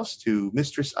introduce yourselves to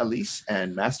Mistress Alice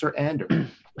and Master Ander.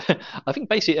 I think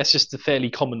basically that's just a fairly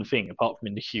common thing, apart from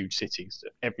in the huge cities,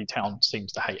 that every town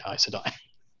seems to hate Aes Sedai.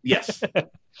 Yes.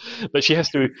 But she has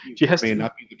to. May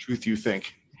not be the truth you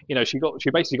think. You know, she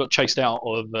basically got chased out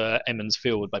of Emmons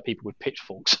Field by people with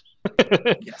pitchforks.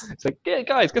 Yes. It's like, yeah,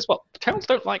 guys, guess what? Towns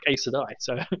don't like Aes Sedai.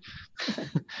 So,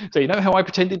 so you know how I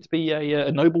pretended to be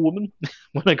a noble woman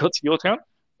when I got to your town?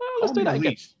 Well, let's do that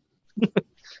again.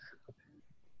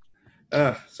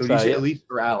 So you say Elise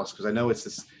or Alice, because I know it's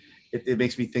this. It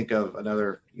makes me think of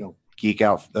another, geek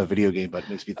out video game, but it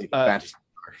makes me think of Fantasy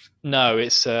Stars. No,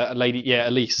 it's a lady. Yeah,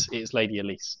 Elise. It's Lady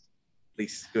Elise.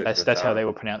 Elise, good. That's how they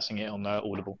were pronouncing it on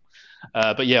Audible.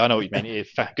 But yeah, I know what you mean.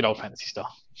 It's good old Fantasy Star.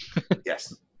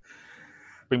 Yes.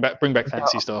 Bring back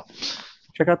Fantasy Star.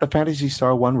 Check out the Fantasy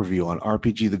Star 1 review on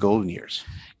RPG The Golden Years.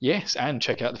 Yes, and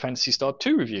check out the Fantasy Star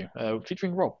 2 review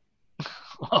featuring Rob.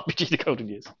 RPG The Golden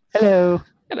Years. Hello.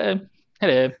 I'm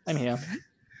here.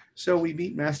 So we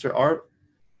meet Master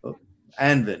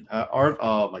Anvin.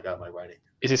 Oh my God, my writing.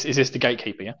 Is this the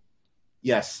gatekeeper? Yeah.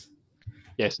 Yes.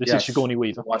 Yes. This is Sigourney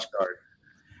Weaver. Watchguard.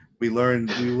 We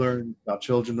learn about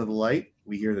Children of the Light.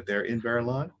 We hear that they're in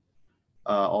Baralon.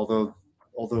 Although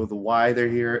the why they're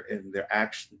here and their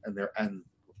action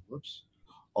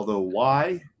although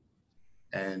why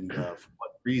and for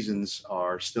what reasons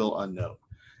are still unknown.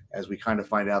 As we kind of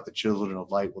find out, the Children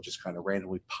of Light will just kind of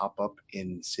randomly pop up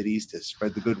in cities to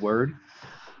spread the good word.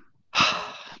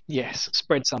 Yes,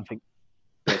 spread something.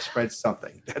 They spread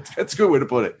something. That's a good way to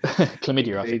put it.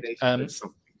 Chlamydia, I think.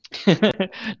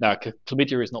 No,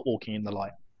 chlamydia is not walking in the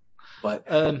light. But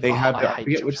they have. I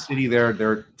forget which city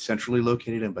they're centrally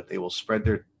located in, but they will spread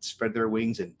their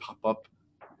wings and pop up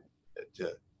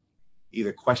to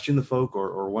either question the folk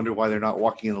or wonder why they're not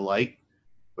walking in the light.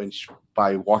 Which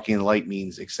by walking in the light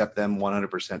means accept them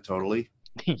 100% totally.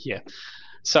 Yeah.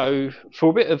 So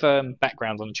for a bit of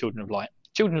background on the Children of Light.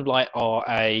 Children of Light are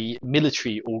a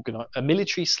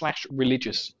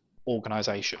military/religious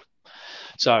organization.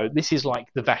 So this is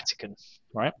like the Vatican,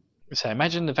 right? So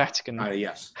imagine the Vatican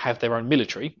have their own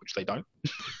military, which they don't.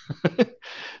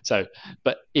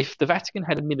 But if the Vatican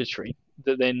had a military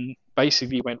that then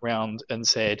basically went round and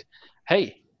said,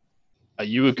 "Hey, are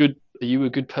you a good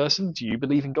person? Do you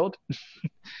believe in God?"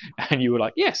 And you were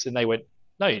like, "Yes," and they went,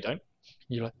 "No, you don't."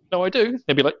 You're like, "No, I do."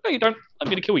 They'd be like, "No, you don't. I'm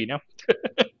going to kill you now."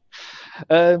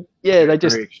 They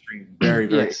just very extreme,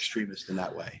 very extremist in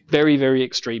that way. Very, very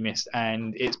extremist,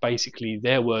 and it's basically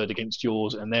their word against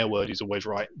yours, and their word is always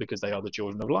right because they are the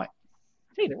Children of Light.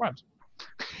 Hey, that rhymes.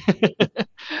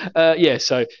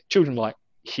 So Children of Light,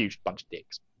 huge bunch of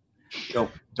dicks.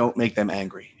 Don't make them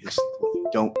angry.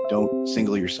 Don't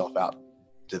single yourself out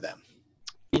to them.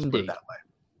 Indeed. That way.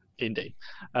 Indeed.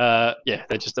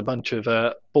 They're just a bunch of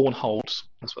born holes.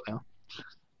 That's what they are.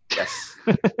 Yes.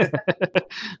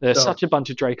 They're such a bunch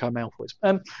of Draco Malfoys.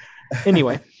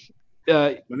 Anyway.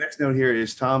 The next note here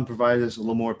is Tom provides us a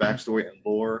little more backstory and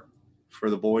lore for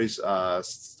the boys.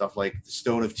 Stuff like the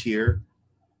Stone of Tyr,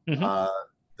 the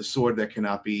sword that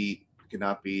cannot be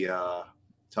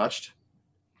touched,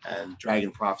 and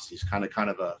Dragon Prophecies, kind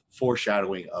of a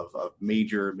foreshadowing of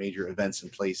major events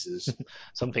and places.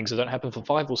 Some things that don't happen for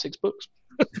 5 or 6 books.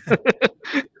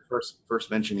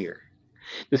 First mention here.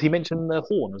 Does he mention the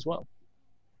horn as well?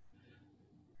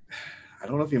 I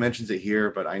don't know if he mentions it here,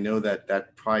 but I know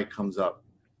that probably comes up.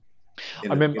 I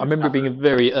remember it being a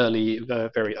very early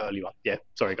one. Yeah,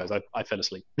 sorry guys, I fell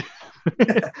asleep.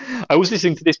 I was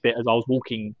listening to this bit as I was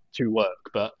walking to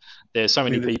work, but there's so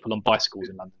many people on bicycles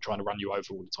in London trying to run you over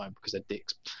all the time because they're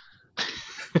dicks.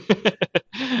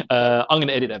 I'm going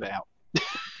to edit that bit out.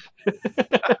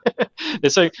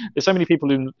 There's so many people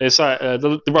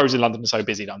the roads in London are so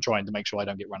busy that I'm trying to make sure I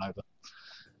don't get run over.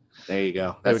 There you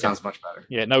go. That sounds much better.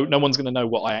 Yeah, no one's going to know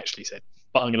what I actually said,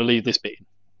 but I'm going to leave this bit in.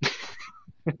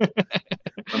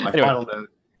 My final note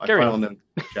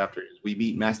chapter is we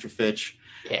meet Master Fitch,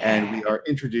 and we are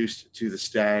introduced to the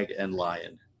stag and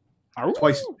lion,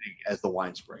 twice as big as the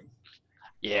Wine Spring.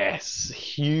 Yes,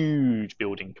 huge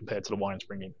building compared to the Wine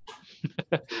Spring Inn.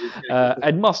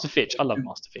 And Master Fitch, I love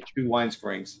Master Fitch. 2 Wine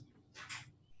Springs.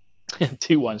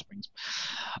 2 Wine Springs.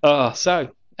 And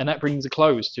that brings a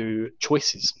close to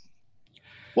choices.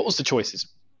 What was the choices?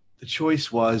 The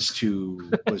choice was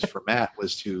for Matt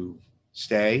was to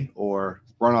stay or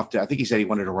run off to. I think he said he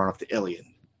wanted to run off to Ilion.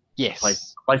 Yes,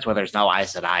 place where there's no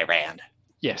Aes Sedai land.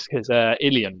 Yes, because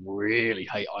Ilion really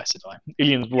hate Aes Sedai.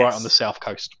 Ilion's right on the south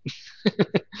coast.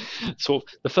 So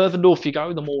the further north you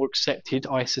go, the more accepted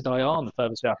Aes Sedai are, and the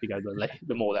further south you go,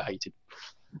 the more they're hated.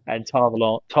 And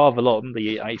Tar-Valon,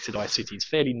 the Aes Sedai city, is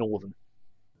fairly northern.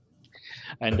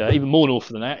 And even more north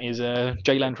than that is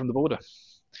J-Land from the border.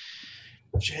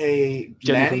 Jenny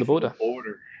from the border.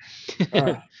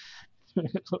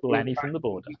 Lanny from the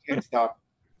border. We can't stop.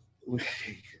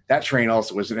 That train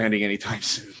also wasn't ending anytime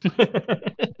soon.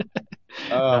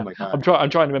 Oh my god! I'm trying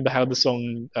to remember how the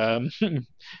song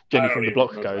Jenny from the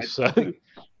Block goes. I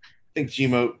think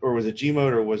Gmode, or was it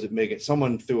Gmode, or was it Megan?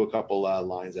 Someone threw a couple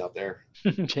lines out there.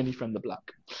 Jenny from the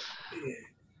Block.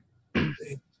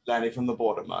 Lanny from the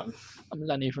border, man. I'm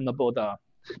Lanny from the border.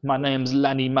 My name's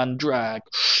Lanny Mandrag.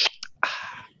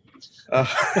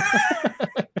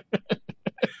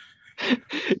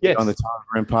 Yes. On the Tom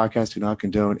Ren podcast, do not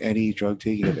condone any drug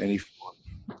taking of any form.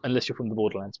 Unless you're from the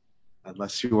borderlands.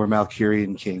 Unless you are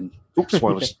Malkurian King. Oops,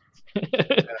 spoilers.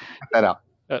 Cut that out.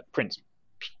 Prince.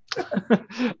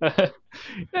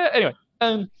 Anyway,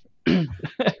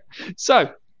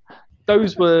 so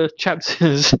those were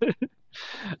chapters.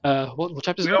 What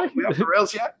chapters are we off the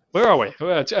rails yet? Where are we?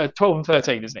 12 and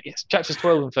 13, isn't it? Yes, chapters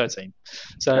 12 and 13.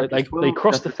 So they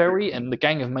crossed the ferry and the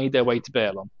gang have made their way to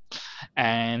Baerlon.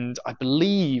 And I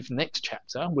believe next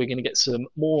chapter we're going to get some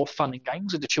more fun and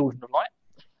games with the Children of Light.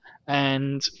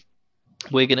 And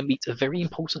we're going to meet a very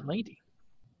important lady.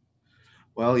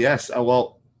 Well, yes.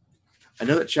 Well, I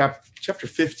know that chapter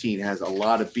 15 has a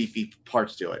lot of beefy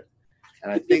parts to it.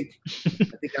 And I think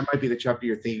that might be the chapter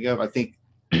you're thinking of. I think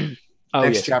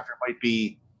next chapter might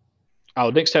be...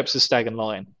 next chapter is Stag and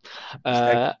Lion.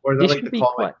 Or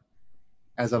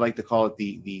as I like to call it,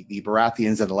 the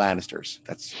Baratheons and the Lannisters.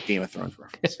 That's Game of Thrones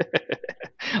reference.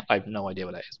 I have no idea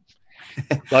what that is.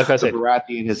 Like I said, the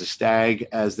Baratheon has a stag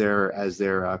as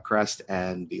their crest,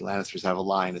 and the Lannisters have a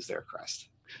lion as their crest.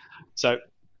 So,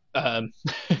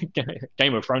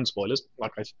 Game of Thrones spoilers.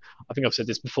 Like I think I've said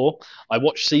this before. I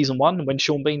watched season 1, and when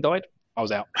Sean Bean died, I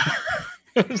was out.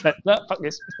 No, fuck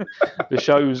this. The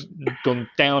show's gone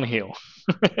downhill.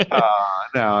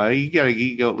 No, you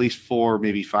gotta go at least 4,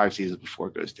 maybe 5 seasons before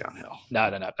it goes downhill. No,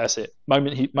 that's it.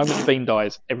 Moment Bean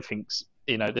dies, everything's,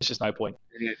 there's just no point.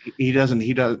 He doesn't.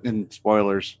 And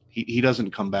spoilers. He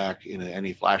doesn't come back in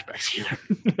any flashbacks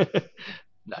either.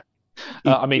 No.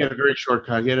 He had a very short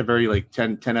cut. He had a very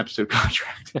 10 episode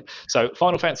contract. So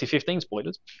Final Fantasy 15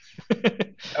 spoilers.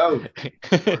 Oh,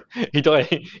 he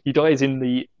dies in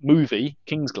the movie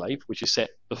Kingsglaive, which is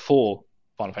set before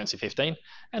Final Fantasy 15,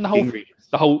 and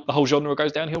the whole genre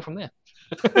goes downhill from there.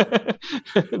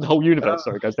 The whole universe,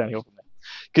 goes downhill from there.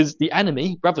 Because the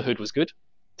anime Brotherhood was good.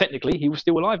 Technically, he was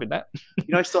still alive in that.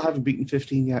 I still haven't beaten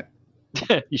 15 yet.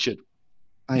 You should.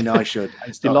 I know I should.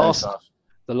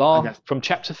 The last from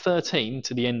chapter 13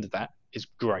 to the end of that is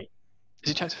great.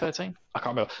 Is it chapter 13? I can't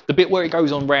remember. The bit where it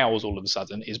goes on rails all of a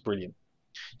sudden is brilliant.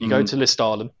 You go to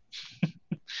Lestallum.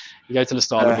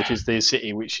 Which is the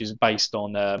city which is based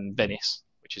on Venice,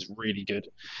 which is really good.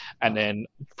 And then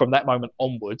from that moment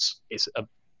onwards, it's a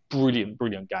brilliant,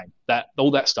 brilliant game.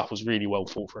 All that stuff was really well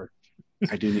thought through.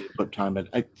 I do need to put time in.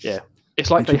 It's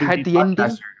like they had the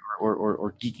ending.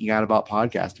 Or geeking out about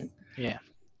podcasting. Yeah.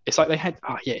 It's like they had,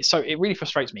 so it really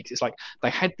frustrates me because it's like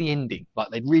they had the ending, like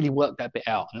they'd really worked that bit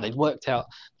out and they'd worked out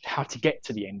how to get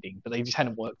to the ending, but they just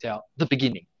hadn't worked out the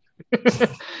beginning.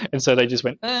 And so they just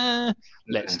went,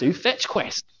 let's do fetch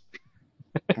quest.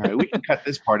 All right, we can cut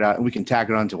this part out and we can tack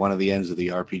it on to one of the ends of the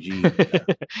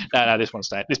RPG. No, this one's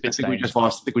staying. This bit's staying. I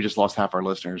think we just lost half our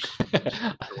listeners.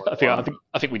 I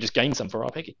think we just gained some for our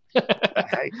Peggy.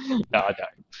 Hey. No, I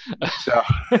don't.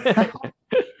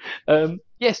 So,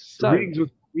 yes. So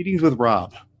readings with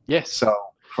Rob. Yes. So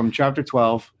from chapter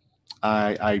 12,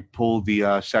 I pulled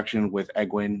the section with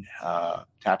Egwene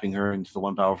tapping her into the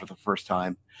one power for the first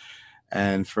time.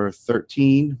 And for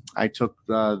 13, I took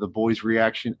the boys'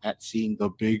 reaction at seeing the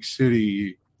big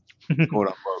city, quote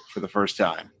unquote, for the first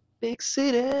time. Big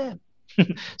city.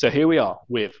 So here we are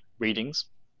with readings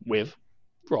with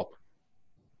Rob.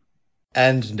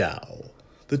 And now,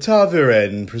 the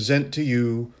Ta'veren present to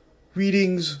you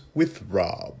Readings with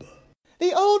Rob.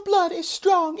 The old blood is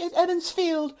strong in Evans's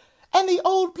Field, and the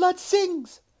old blood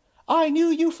sings. I knew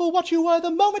you for what you were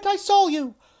the moment I saw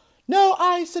you. No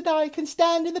Aes Sedai can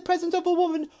stand in the presence of a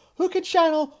woman who can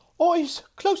channel or is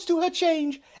close to her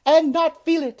change and not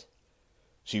feel it.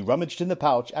 She rummaged in the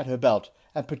pouch at her belt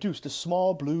and produced a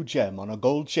small blue gem on a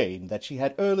gold chain that she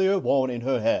had earlier worn in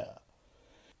her hair.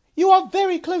 You are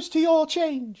very close to your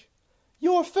change.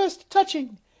 Your first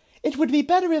touching. It would be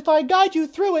better if I guide you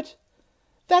through it.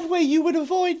 That way you would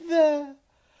avoid the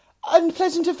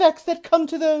unpleasant effects that come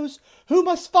to those who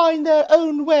must find their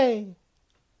own way.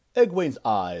 Egwene's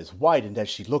eyes widened as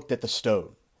she looked at the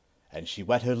stone, and she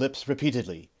wet her lips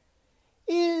repeatedly.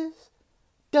 Is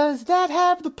Does that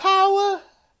have the power?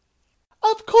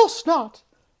 Of course not,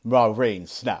 Moiraine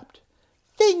snapped.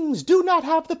 Things do not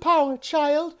have the power,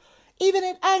 child. Even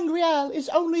an Angreal is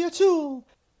only a tool.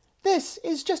 This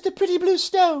is just a pretty blue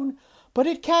stone, but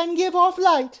it can give off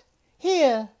light.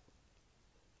 Here.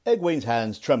 Egwene's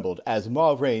hands trembled as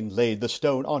Moiraine laid the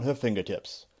stone on her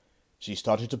fingertips. She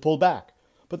started to pull back,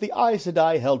 but the Aes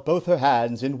Sedai held both her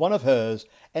hands in one of hers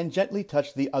and gently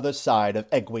touched the other side of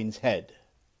Egwene's head.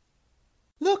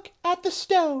 Look at the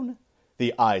stone,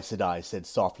 the Aes Sedai said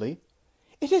softly.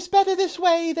 It is better this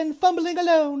way than fumbling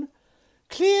alone.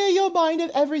 Clear your mind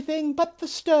of everything but the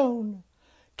stone.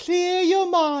 Clear your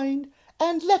mind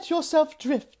and let yourself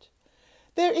drift.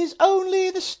 There is only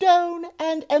the stone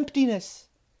and emptiness.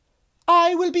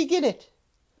 I will begin it.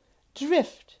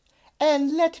 Drift,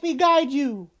 and let me guide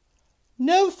you.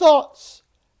 No thoughts.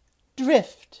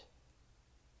 Drift.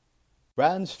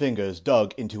 Rand's fingers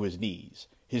dug into his knees.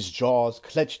 His jaws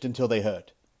clenched until they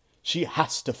hurt. She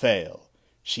has to fail.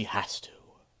 She has to.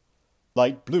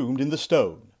 Light bloomed in the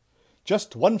stone.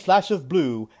 Just one flash of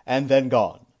blue, and then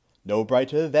gone. No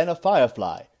brighter than a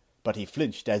firefly, but he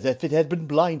flinched as if it had been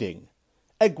blinding.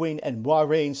 Egwene and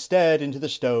Moiraine stared into the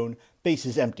stone,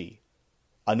 faces empty.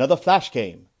 Another flash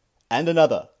came, and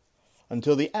another,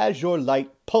 until the azure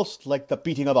light pulsed like the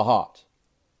beating of a heart.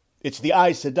 It's the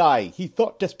Aes Sedai, he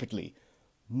thought desperately.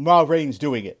 Moiraine's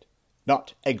doing it,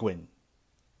 not Egwene.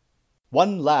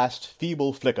 One last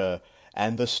feeble flicker,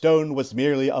 and the stone was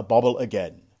merely a bauble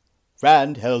again.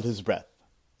 Rand held his breath.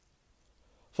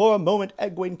 For a moment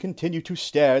Egwene continued to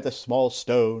stare at the small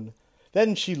stone.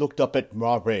 Then she looked up at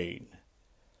Moiraine.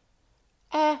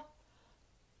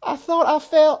 I thought I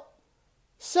felt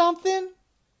something.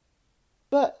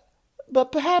 But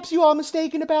perhaps you are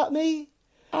mistaken about me.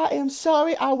 I am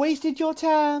sorry I wasted your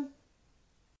time.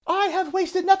 I have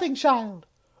wasted nothing, child.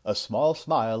 A small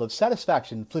smile of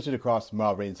satisfaction flitted across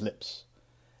Moiraine's lips.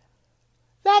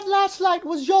 That last light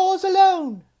was yours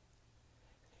alone.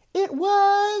 It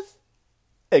was,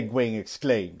 Egwene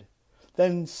exclaimed,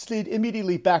 then slid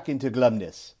immediately back into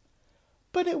glumness.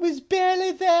 But it was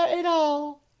barely there at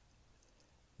all.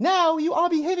 Now you are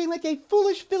behaving like a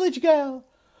foolish village girl.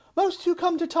 Most who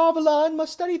come to Tar Valon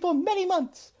must study for many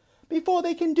months before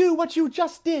they can do what you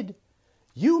just did.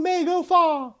 You may go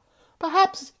far,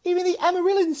 perhaps even the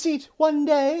Amarillan seat one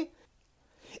day,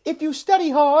 if you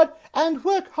study hard and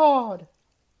work hard.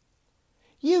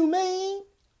 You mean?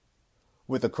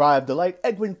 With a cry of delight,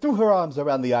 Egwene threw her arms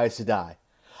around the Aes Sedai.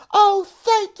 Oh,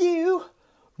 thank you!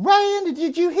 Rand,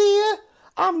 did you hear?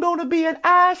 I'm going to be an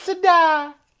Aes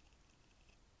Sedai.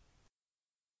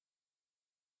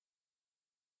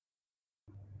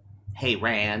 Hey,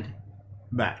 Rand,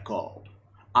 Mat called.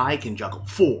 I can juggle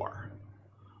 4.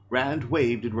 Rand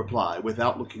waved in reply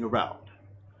without looking around.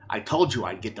 I told you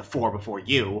I'd get to 4 before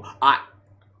you.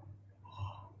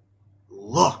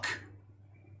 Look!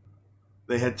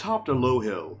 They had topped a low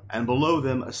hill, and below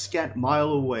them, a scant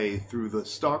mile away through the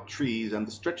stark trees and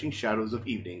the stretching shadows of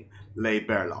evening, lay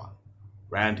Baerlon.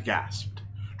 Rand gasped,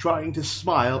 trying to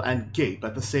smile and gape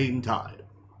at the same time.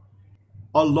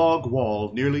 A log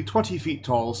wall nearly 20 feet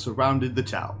tall surrounded the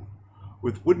town,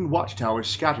 with wooden watchtowers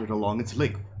scattered along its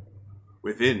length.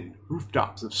 Within,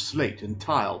 rooftops of slate and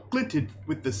tile glinted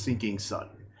with the sinking sun,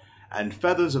 and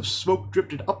feathers of smoke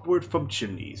drifted upward from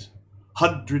chimneys.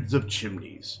 Hundreds of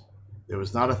chimneys. There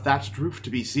was not a thatched roof to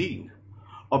be seen.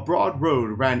 A broad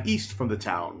road ran east from the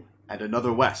town, and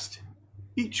another west,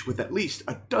 each with at least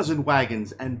a dozen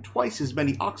wagons and twice as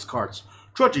many ox carts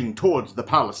trudging towards the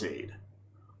palisade.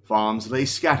 Farms lay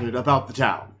scattered about the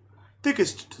town,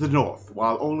 thickest to the north,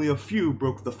 while only a few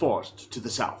broke the forest to the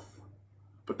south.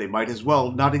 But they might as well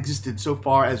not existed so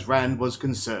far as Rand was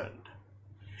concerned.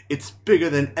 It's bigger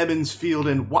than Emmons Field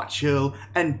and Watch Hill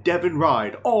and Devon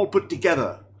Ride all put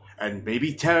together, and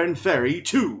maybe Terran Ferry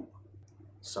too.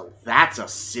 So that's a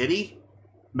city?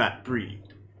 Mat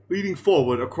breathed, leaning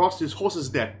forward across his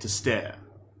horse's neck to stare.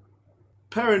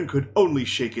 Perrin could only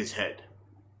shake his head.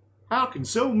 How can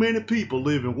so many people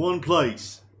live in one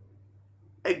place?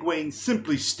 Egwene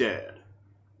simply stared.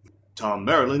 Tom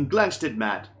Merrilin glanced at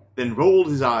Mat, then rolled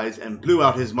his eyes and blew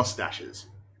out his mustaches.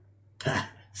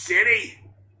 City?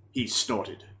 He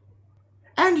snorted.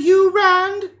 And you,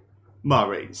 Rand?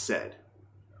 Moiraine said.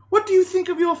 What do you think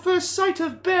of your first sight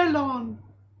of Baerlon?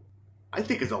 I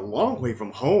think it's a long way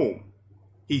from home,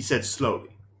 he said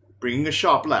slowly, bringing a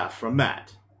sharp laugh from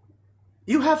Mat.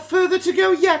 You have further to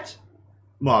go yet,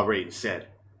 Moiraine said.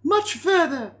 Much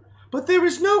further, but there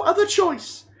is no other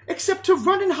choice except to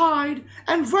run and hide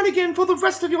and run again for the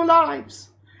rest of your lives.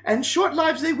 And short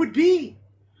lives they would be.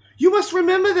 You must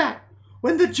remember that.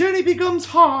 When the journey becomes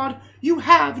hard, You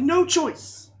have no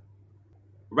choice.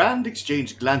 Rand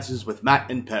exchanged glances with Matt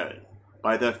and Perrin.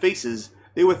 By their faces,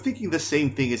 they were thinking the same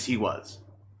thing as he was.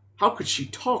 How could she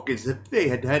talk as if they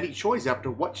had any choice after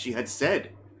what she had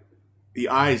said? The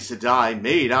Aes Sedai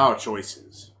made our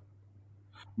choices.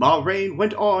 Moiraine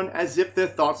went on as if their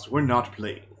thoughts were not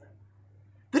plain.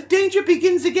 The danger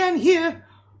begins again here.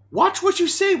 Watch what you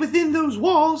say within those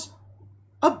walls.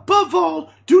 Above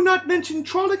all, do not mention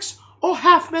Trollocs or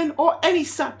Halfmen or any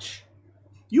such.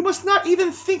 You must not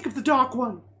even think of the Dark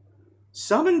One.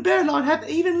 Some in Baerlon have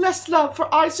even less love for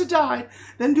Aes Sedai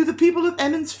than do the people of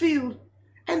Emond's Field,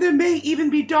 and there may even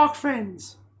be dark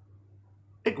friends.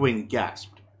 Egwene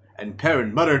gasped, and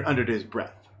Perrin muttered under his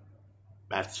breath.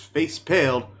 Matt's face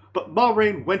paled, but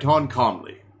Moiraine went on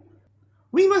calmly.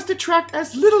 We must attract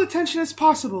as little attention as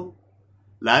possible.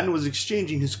 Lan was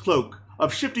exchanging his cloak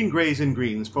of shifting grays and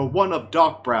greens for one of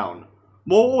dark brown,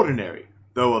 more ordinary,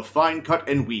 though of fine cut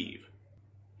and weave.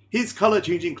 His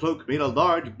color-changing cloak made a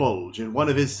large bulge in one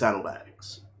of his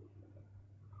saddlebags.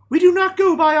 We do not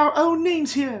go by our own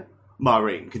names here,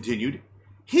 Moiraine continued.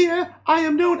 Here I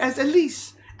am known as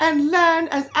Elise, and Lan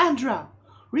as Andra.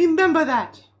 Remember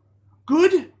that.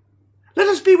 Good? Let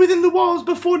us be within the walls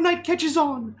before night catches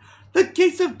on. The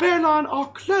gates of Baerlon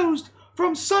are closed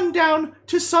from sundown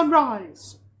to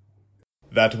sunrise.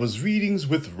 That was Readings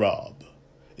with Rob.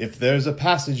 If there's a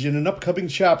passage in an upcoming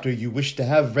chapter you wish to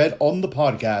have read on the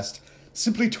podcast,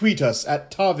 simply tweet us at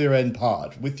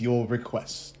TavirenPod with your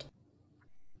request.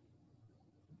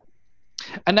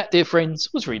 And that, dear friends,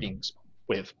 was Readings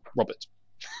with Robert.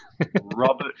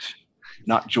 Robert,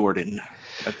 not Jordan.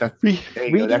 There you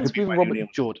go. That Readings could be with my Robert new name.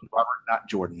 Jordan. Robert, not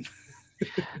Jordan.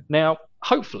 Now,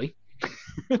 hopefully,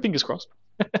 fingers crossed,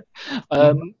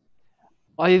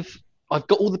 I've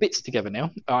got all the bits together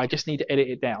now. I just need to edit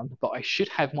it down, but I should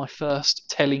have my first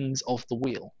Tellings of the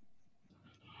Wheel.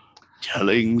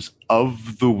 Tellings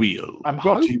of the Wheel.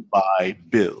 Brought to you by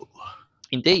Bill.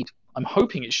 Indeed. I'm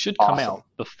hoping it should come out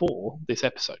before this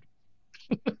episode.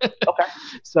 Okay.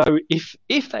 So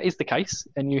if that is the case,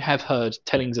 and you have heard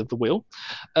Tellings of the Wheel,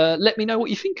 let me know what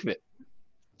you think of it.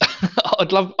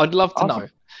 I'd love to know.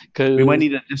 Cause, we might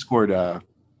need a Discord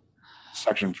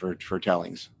section for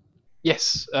tellings.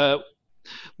 Yes.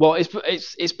 Well,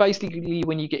 it's basically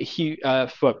when you get a huge.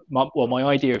 My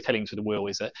idea of Tellings of the Wheel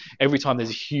is that every time there's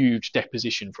a huge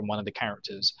deposition from one of the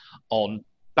characters on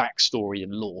backstory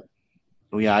and lore.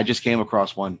 Oh yeah, I just came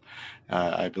across one.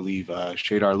 I believe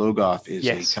Shadar Logoth is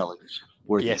a Tellings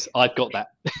worthy. Yes, I've got that.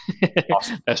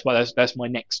 Awesome. That's my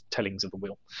next Tellings of the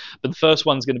Wheel. But the first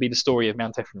one's going to be the story of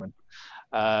Mount Effreman.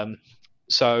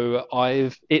 So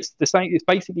it's the same. It's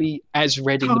basically as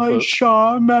read in the book.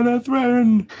 Shah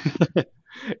Manethran.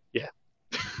 Yeah,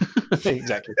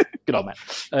 exactly. Good old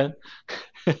man.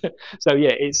 So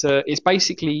yeah, it's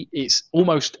basically it's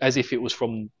almost as if it was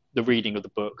from the reading of the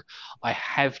book. I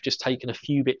have just taken a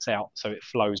few bits out so it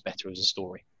flows better as a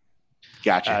story.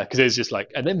 Gotcha. Because it's just like,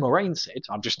 and then Moiraine said,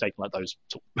 I'm just taking like those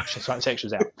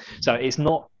sections out. So it's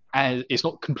not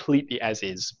completely as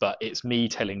is, but it's me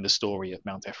telling the story of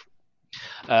Mount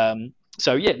Effreman.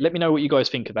 So yeah, let me know what you guys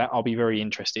think of that. I'll be very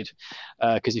interested.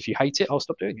 Because if you hate it, I'll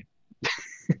stop doing it.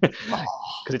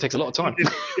 Because it takes a lot of time.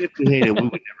 If we hate it, we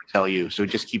would never tell you. So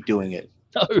just keep doing it.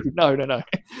 No.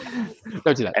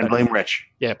 Don't do that. And blame Rich.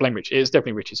 Yeah, blame Rich. It's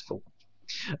definitely Rich's fault.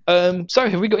 So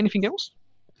have we got anything else?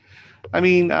 I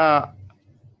mean,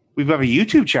 we have a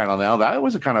YouTube channel now. That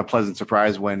was a kind of pleasant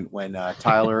surprise when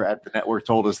Tyler at the network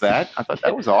told us that. I thought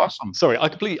that was awesome. Sorry, I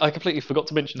completely forgot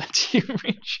to mention that to you,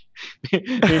 Rich.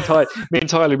 Me and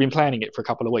Tyler have been planning it for a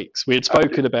couple of weeks. We had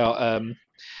spoken about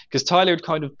because Tyler had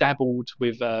kind of dabbled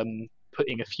with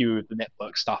putting a few of the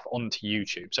network stuff onto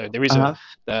YouTube. So there is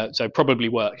so Probably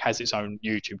Work has its own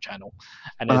YouTube channel,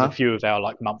 and there's a few of our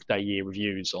like month, day, year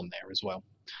reviews on there as well.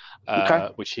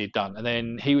 Which he had done, and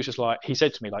then he was just like, he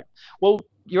said to me like, well,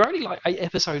 you're only like 8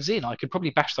 episodes in, I could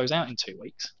probably bash those out in 2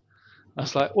 weeks. I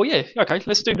was like, well, yeah, okay,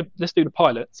 let's do the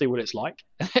pilot, see what it's like.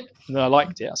 And then I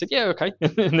liked it. I said, yeah, okay.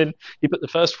 And then he put the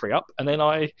first 3 up, and then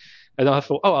I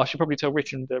thought, oh, I should probably tell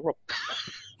Rich and Rob.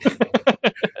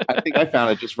 I think I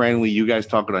found it just randomly. You guys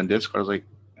talking on Discord. I was like,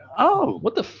 oh,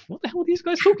 what the hell are these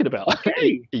guys talking about?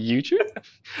 Okay, YouTube.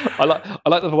 I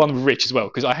like the one with Rich as well,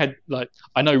 because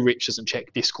I know Rich doesn't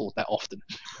check Discord that often.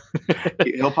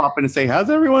 He'll pop in and say, "How's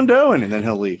everyone doing?" and then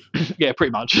he'll leave. Yeah,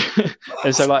 pretty much.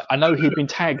 And so like I know he'd been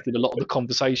tagged in a lot of the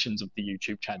conversations of the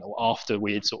YouTube channel after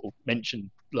we had sort of mentioned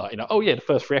like, oh yeah, the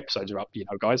first 3 episodes are up.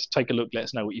 Guys, take a look. Let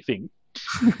us know what you think.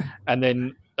 And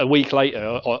then a week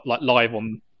later, like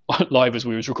live as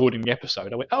we was recording the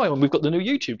episode, I went, oh, and we've got the new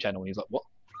YouTube channel. And he's like, what?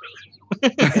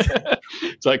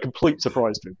 It's like a complete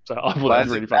surprise to him. So I thought that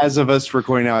was really fun. As of us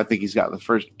recording now, I think he's got the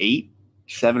first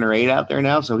 7 or 8 out there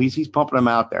now. So he's pumping them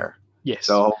out there. Yes.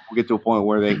 So we'll get to a point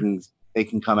where they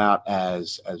can come out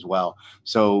as well.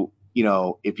 So,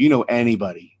 if you know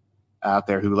anybody out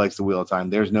there who likes the Wheel of Time,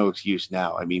 there's no excuse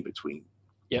now. I mean, between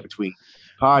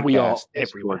podcasts, we are Discord,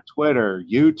 everywhere. Twitter,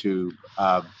 YouTube,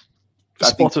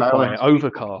 Spotify,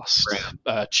 Overcast,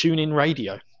 TuneIn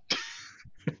Radio.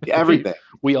 Everything.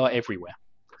 We are everywhere.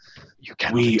 You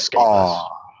cannot We escape are us.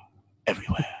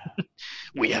 everywhere.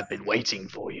 We have been waiting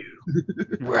for you.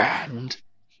 Rand.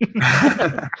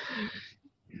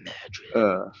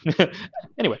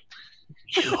 Anyway.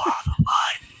 You are the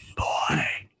one, boy.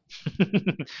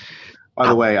 By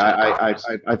the way,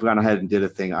 I've gone ahead and did a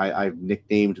thing. I've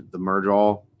nicknamed the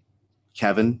Murdrawl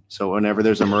Kevin. So whenever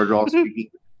there's a Murdrawl speaking,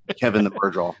 Kevin the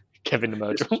Murdrawl. Kevin the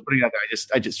Murdrawl. Just putting it out there.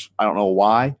 I don't know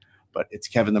why, but it's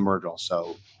Kevin the Murdrawl.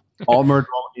 So all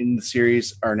Murdrawl in the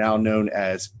series are now known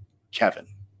as Kevin.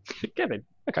 Kevin.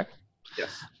 Okay.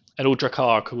 Yes. And all Drakkar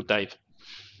are called Dave.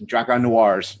 Drakkar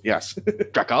Noirs. Yes.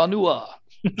 Drakkar Noir.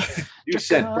 You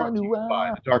said brought to you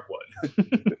by the Dark One.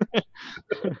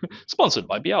 Sponsored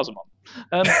by Beelzemon.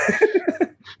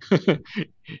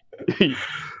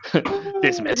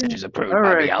 This message is approved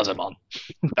by Beelzemon.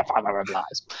 The father of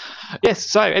lies. Yes,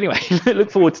 so anyway, look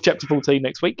forward to chapter 14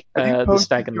 next week. The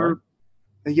Stag and Line.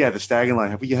 Yeah, the Stag and Line.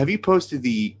 Have you posted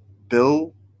the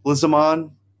Bill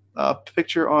Lizamon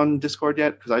picture on Discord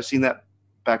yet? Because I've seen that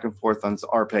back and forth on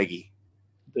our Peggy.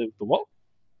 The what?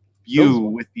 You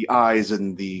with the eyes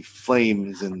and the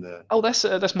flames and the. Oh, that's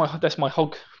my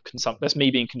hog consumption. That's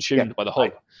me being consumed by the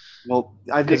hog. Well,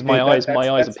 because my eyes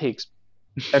are pigs.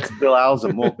 That's Bill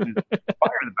Alzam. Well, fire in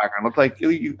the background looked like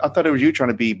I thought it was you trying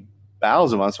to be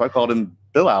Alzamon, so I called him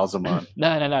Bill Alzamon.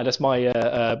 No. That's my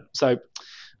right.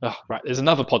 There's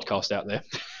another podcast out there.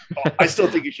 I still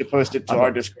think you should post it to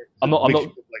our Discord. I'm not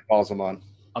like Alzamon.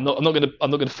 I'm not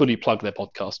going to fully plug their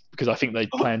podcast because I think they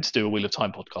plan to do a Wheel of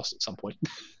Time podcast at some point.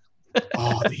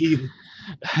 Oh,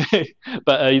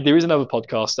 but there is another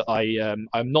podcast that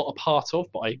I'm not a part of,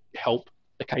 but I help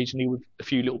occasionally with a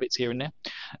few little bits here and there,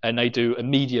 and they do a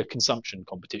media consumption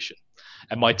competition,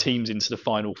 and my team's into the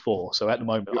final 4. So at the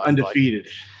moment, you're undefeated.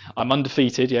 I'm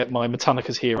undefeated. Yeah, my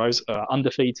Metallica's heroes are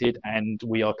undefeated, and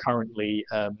we are currently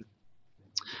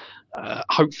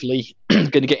hopefully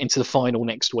going to get into the final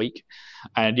next week.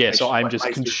 And yeah, so I'm just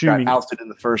consuming. Got ousted in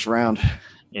the first round.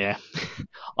 Yeah,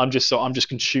 I'm just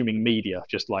consuming media,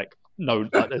 just like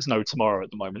there's no tomorrow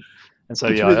at the moment. And so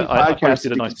yeah, I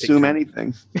posted a nice picture. Consume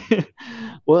anything.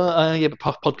 Well, yeah, but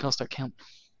podcasts don't count,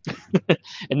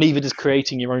 and neither does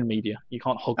creating your own media. You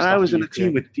can't hog. And I was in a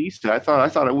team with Dista. I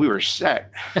thought we were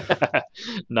set.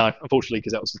 No, unfortunately,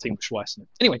 because that was the team with Schweiss.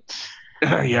 Anyway.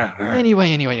 Yeah.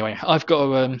 Anyway, I've got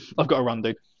to run,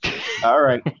 dude. All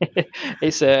right.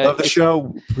 It's love the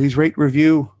show. Please rate,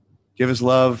 review, give us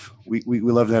love. We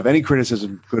love to have any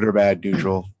criticism, good or bad,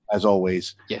 neutral, as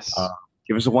always. Yes.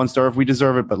 Give us a 1-star if we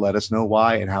deserve it, but let us know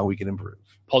why and how we can improve.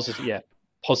 Positivity,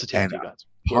 guys.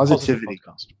 Positivity.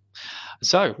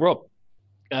 So, Rob,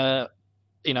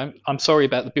 I'm sorry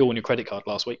about the bill on your credit card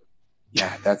last week.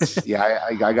 Yeah, that's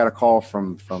I got a call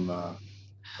from a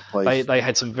place. They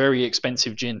had some very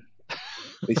expensive gin.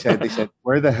 They said,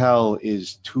 where the hell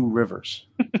is Two Rivers?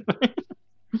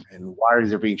 And why are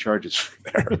there being charges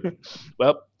there?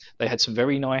 Well, they had some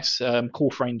very nice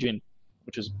cool frame gin,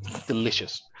 which was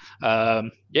delicious. Yeah,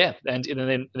 and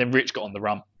then Rich got on the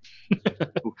rum.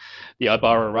 The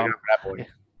Ibarra rum.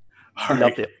 I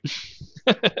loved it.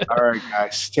 All right,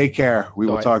 guys. Take care. We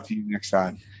will talk to you next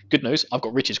time. Good news. I've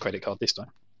got Rich's credit card this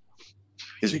time.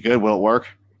 Is it good? Will it work?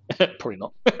 Probably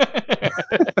not.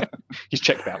 His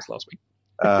check bounced last week.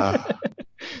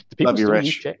 Love you,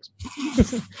 Rich.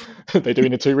 They're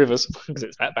doing the Two Rivers because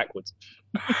it's that backwards.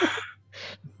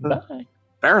 Bye.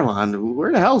 Barrelon,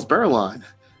 where the hell's Barrelon?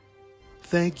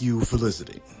 Thank you for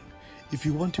listening. If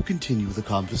you want to continue the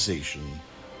conversation,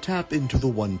 tap into the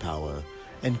One Power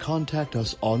and contact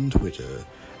us on Twitter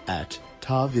at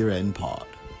TavirenPod.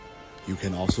 You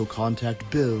can also contact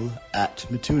Bill at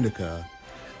Matunica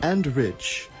and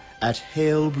Rich at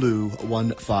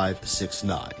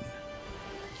HaleBlue1569.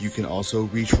 You can also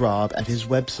reach Rob at his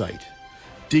website,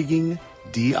 digging,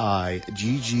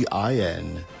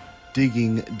 DIGGIN,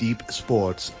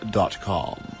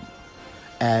 diggingdeepsports.com.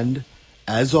 And,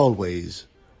 as always,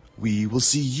 we will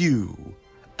see you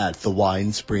at the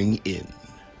Wine Spring Inn.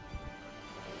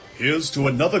 Here's to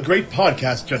another great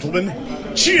podcast,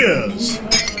 gentlemen. Cheers!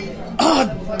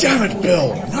 Ah, damn it,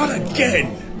 Bill! Not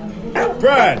again!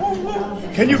 Brad,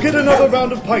 can you get another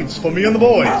round of pints for me and the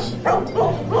boys?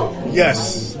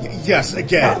 Yes, Yes,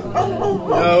 again.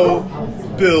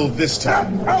 No, Bill this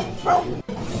time.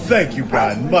 Thank you,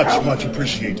 Bran. Much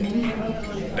appreciated.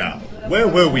 Now, where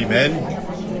were we, men?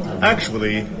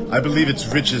 Actually, I believe it's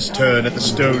Rich's turn at the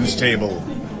Stones table.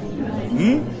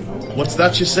 What's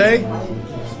that you say?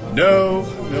 No,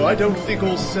 I don't think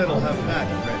old Set'll have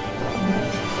that ready.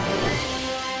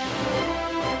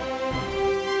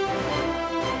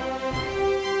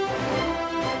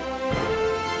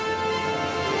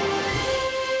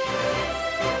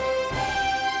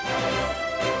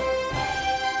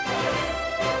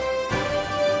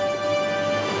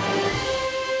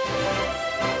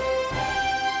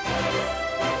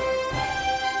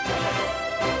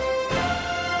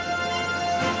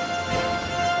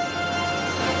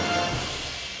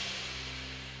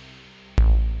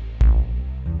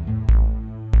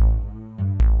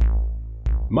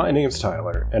 My name's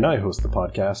Tyler, and I host the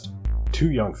podcast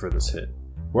Too Young for This Hit,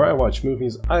 where I watch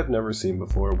movies I've never seen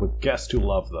before with guests who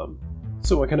love them.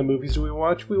 So what kind of movies do we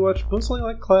watch? We watch mostly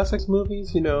like classics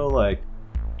movies, like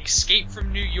Escape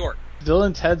from New York, Bill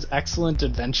and Ted's Excellent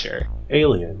Adventure,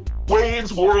 Alien,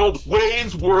 Wayne's World,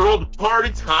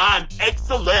 party time,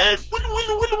 excellent,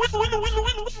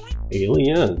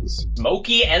 Aliens.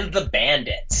 Smokey and the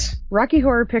Bandits, Rocky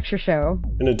Horror Picture Show.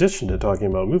 In addition to talking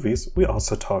about movies, we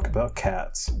also talk about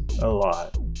cats. A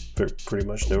lot. For pretty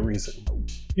much no reason.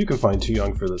 You can find Too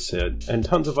Young for This Hit and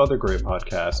tons of other great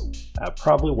podcasts at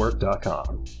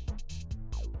probablywork.com.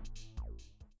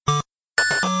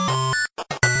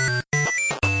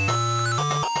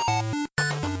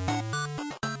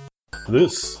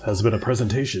 This has been a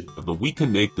presentation of the We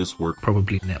Can Make This Work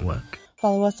Probably Network.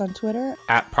 Follow us on Twitter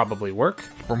At Probably Work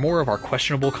for more of our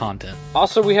questionable content.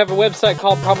 Also, we have a website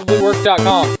called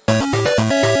probablywork.com.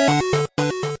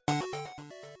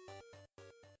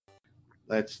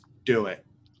 Let's do it.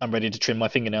 I'm ready to trim my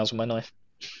fingernails with my knife.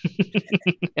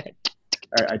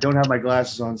 All right, I don't have my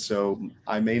glasses on, so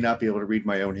I may not be able to read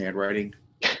my own handwriting.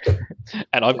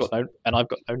 and I've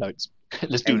got no notes.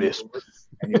 Let's do this.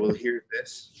 And you will hear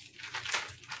this.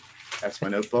 That's my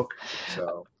notebook.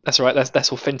 So That's all right.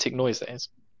 That's authentic noise. That is.